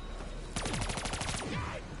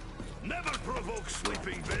 Never provoke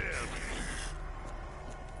sleeping bear.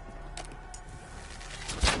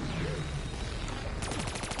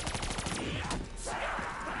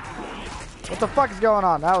 What the fuck is going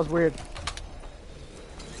on? That was weird.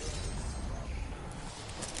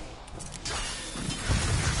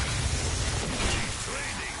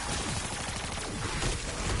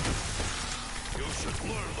 You should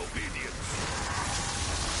learn obedience.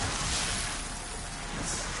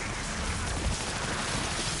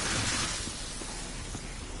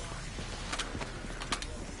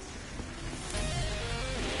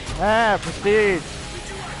 Ah, prestige.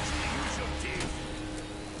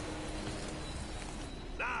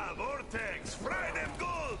 Vortex, fry them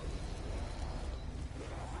good.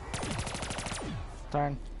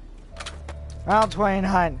 Turn. Round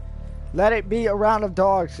 29. Let it be a round of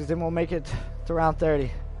dogs, because then we'll make it to round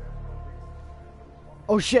 30.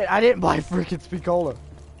 Oh shit, I didn't buy freaking Spicola.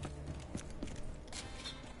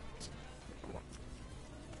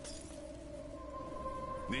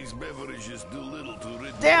 These beverages do little to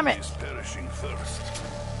rid Damn me it! of this perishing thirst.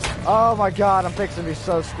 Oh my god, I'm fixing to be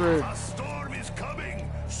so screwed. A storm is coming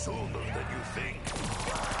sooner than you think.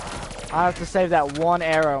 I have to save that one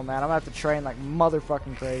arrow, man. I'm gonna have to train like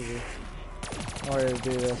motherfucking crazy in order to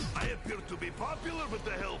do this. I appear to be popular with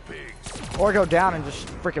the hell pigs. Or go down and just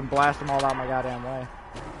freaking blast them all out my goddamn way.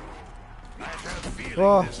 I have a feeling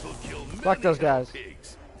Oh, this will kill many fuck those hell guys.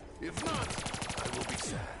 pigs. If not, I will be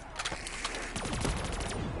sad.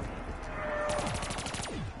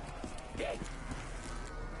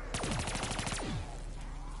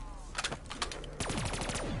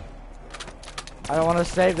 I don't want to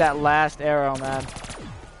save that last arrow, man.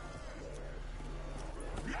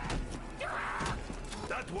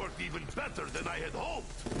 That worked even better than I had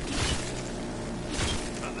hoped.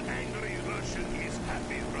 An angry Russian is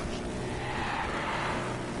happy Russian.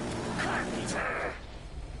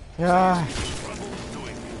 Yeah. Trouble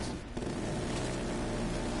doing it.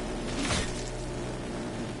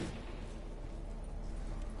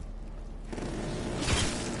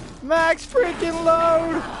 Max freaking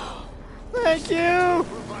load! Thank you!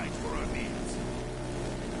 Provide for our needs.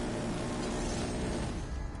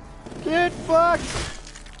 Get fucked!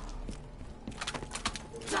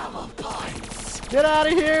 Double points. Get out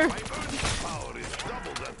of here! My earning power is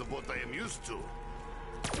double that of what I am used to.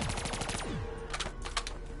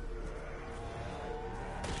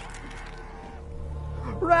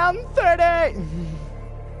 Round 30!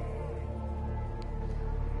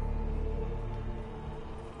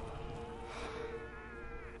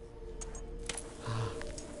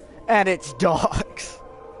 And it's dogs.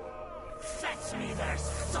 Fetch me their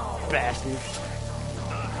soul. Bastards.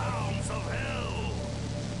 The hounds of hell.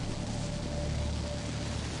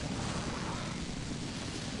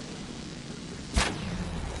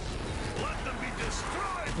 Let them be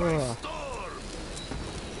destroyed by Ugh. storm.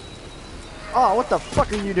 Oh, what the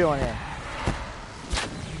fuck are you doing here?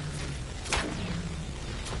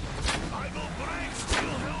 I will break steel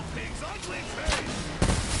hell pig's ugly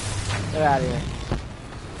face. Get out of here.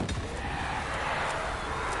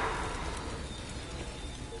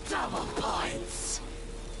 Double points.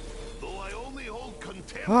 Though I only hold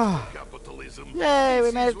contempt for capitalism. Yay, we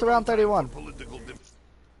this made is it to round one time 31. for political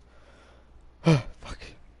Fuck.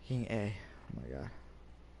 King A. Oh my god.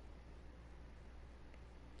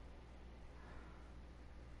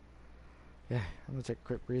 Yeah, I'm gonna take a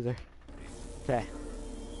quick breather. Okay.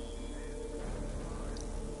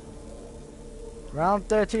 Round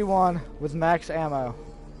 31 with max ammo.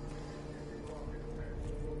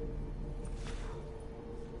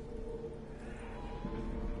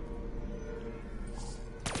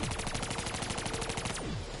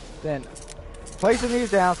 Then placing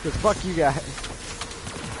these down because fuck you guys.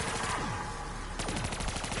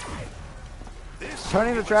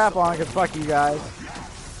 Turning the trap on because fuck you guys.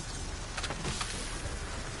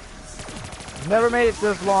 Never made it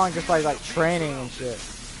this long just by like training and shit.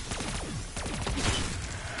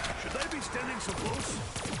 Should I be standing so close?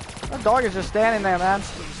 That dog is just standing there, man.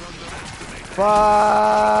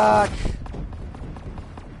 Fuck.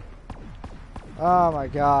 Oh my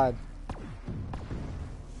god.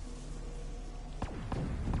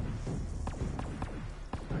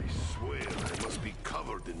 I swear I must be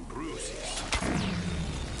covered in bruises.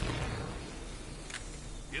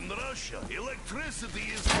 In Russia,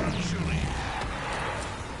 electricity is luxury.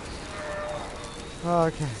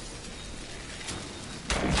 Okay.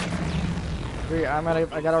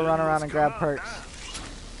 I gotta run around and grab perks.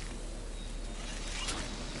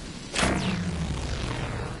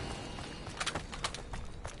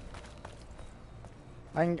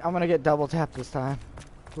 I'm gonna get double tapped this time.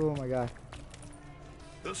 Oh my god.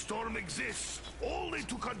 The storm exists only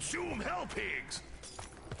to consume hell pigs.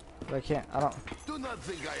 But I can't. I don't. Do not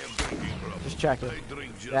think I am drinking rum. Just check it. I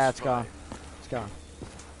drink just Yeah, it's fine. gone. It's gone.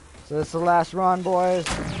 So this is the last run, boys.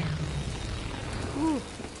 Woo.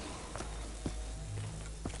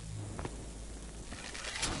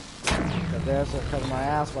 Got there, so cover my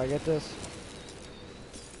ass while I get this.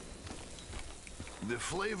 The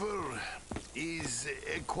flavor is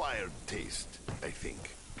acquired taste, I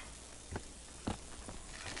think.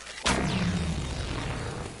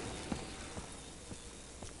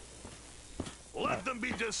 Let them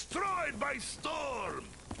be destroyed by storm!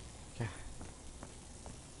 Okay.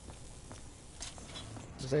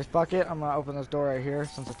 This bucket. I'm gonna open this door right here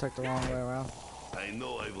since I took the long way around. I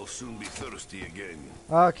know I will soon be thirsty again.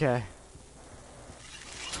 Okay.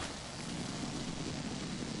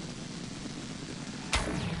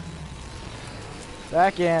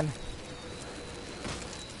 Back in.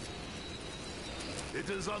 It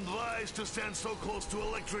is unwise to stand so close to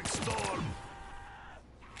electric storm.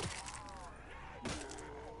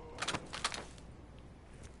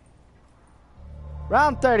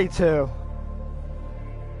 Round 32.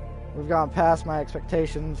 We've gone past my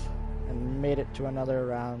expectations and made it to another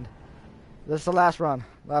round. This is the last run.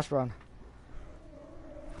 Last run.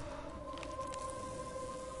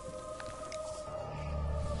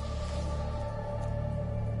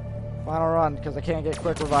 Final run, because I can't get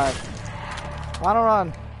quick revive. Final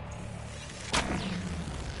run.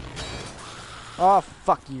 Oh,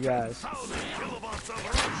 fuck you guys. 1,000 kilowatts of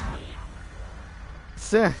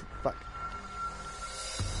Sin. Fuck.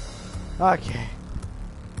 Okay.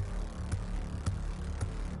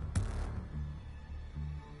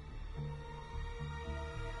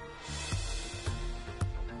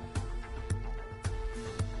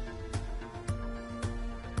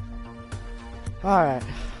 Alright.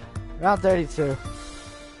 Round 32.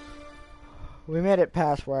 We made it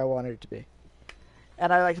past where I wanted it to be.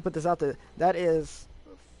 And I like to put this out there. That is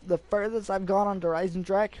the furthest I've gone on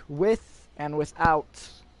Eisendrache with and without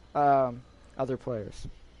other players.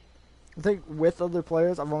 I think with other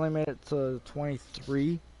players, I've only made it to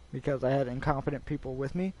 23 because I had incompetent people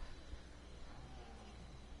with me.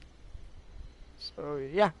 So,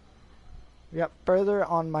 yeah. Yeah, further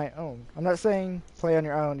on my own. I'm not saying play on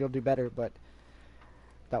your own, you'll do better, but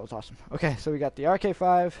that was awesome. Okay, so we got the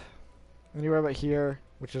RK5. And you're right here,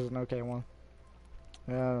 which is an okay one.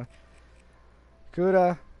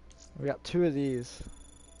 Kuda. We got 2 of these.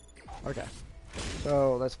 Okay.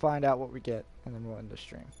 So, let's find out what we get, and then we'll end the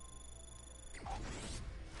stream.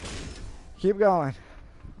 Keep going.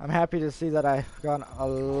 I'm happy to see that I've gotten a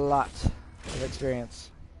lot of experience.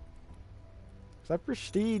 So I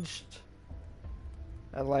prestiged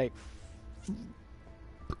at like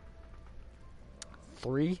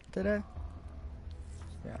 3 today.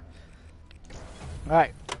 Yeah.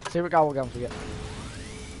 Alright. See what gobble gums we get.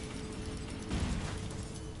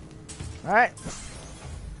 Alright.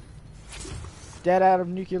 Dead out of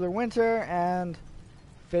nuclear winter and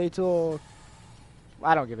fatal.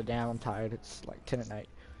 I don't give a damn. I'm tired. It's like 10 at night.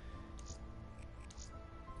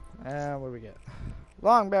 And what do we get?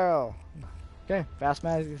 Long barrel. Okay, fast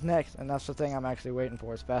mags is next, and that's the thing I'm actually waiting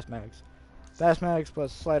for is fast mags. Fast mags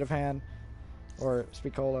plus sleight of hand, or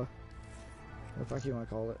speed cola, what the fuck you want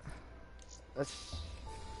to call it. That's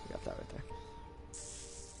we got that right there.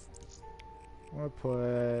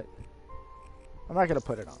 I'm not gonna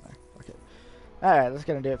put it on there. Okay. Alright, that's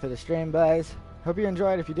gonna do it for the stream, guys. Hope you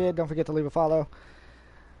enjoyed. If you did, don't forget to leave a follow.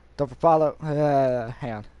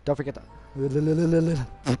 Hang on. Don't forget to.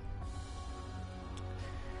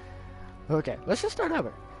 Okay, let's just start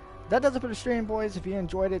over. That does it for the stream, boys. If you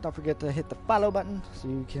enjoyed it, don't forget to hit the follow button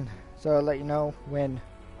so I'll let you know when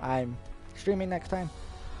I'm streaming next time.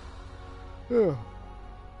 Whew.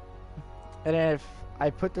 And if I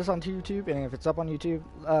put this onto YouTube, and if it's up on YouTube,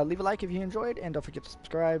 leave a like if you enjoyed, and don't forget to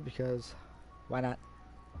subscribe because why not?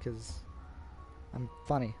 Because I'm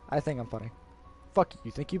funny. I think I'm funny. Fuck you.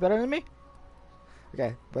 You think you better than me?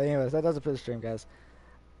 Okay, but anyways, that does it for the stream, guys.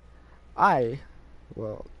 I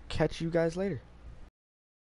will catch you guys later.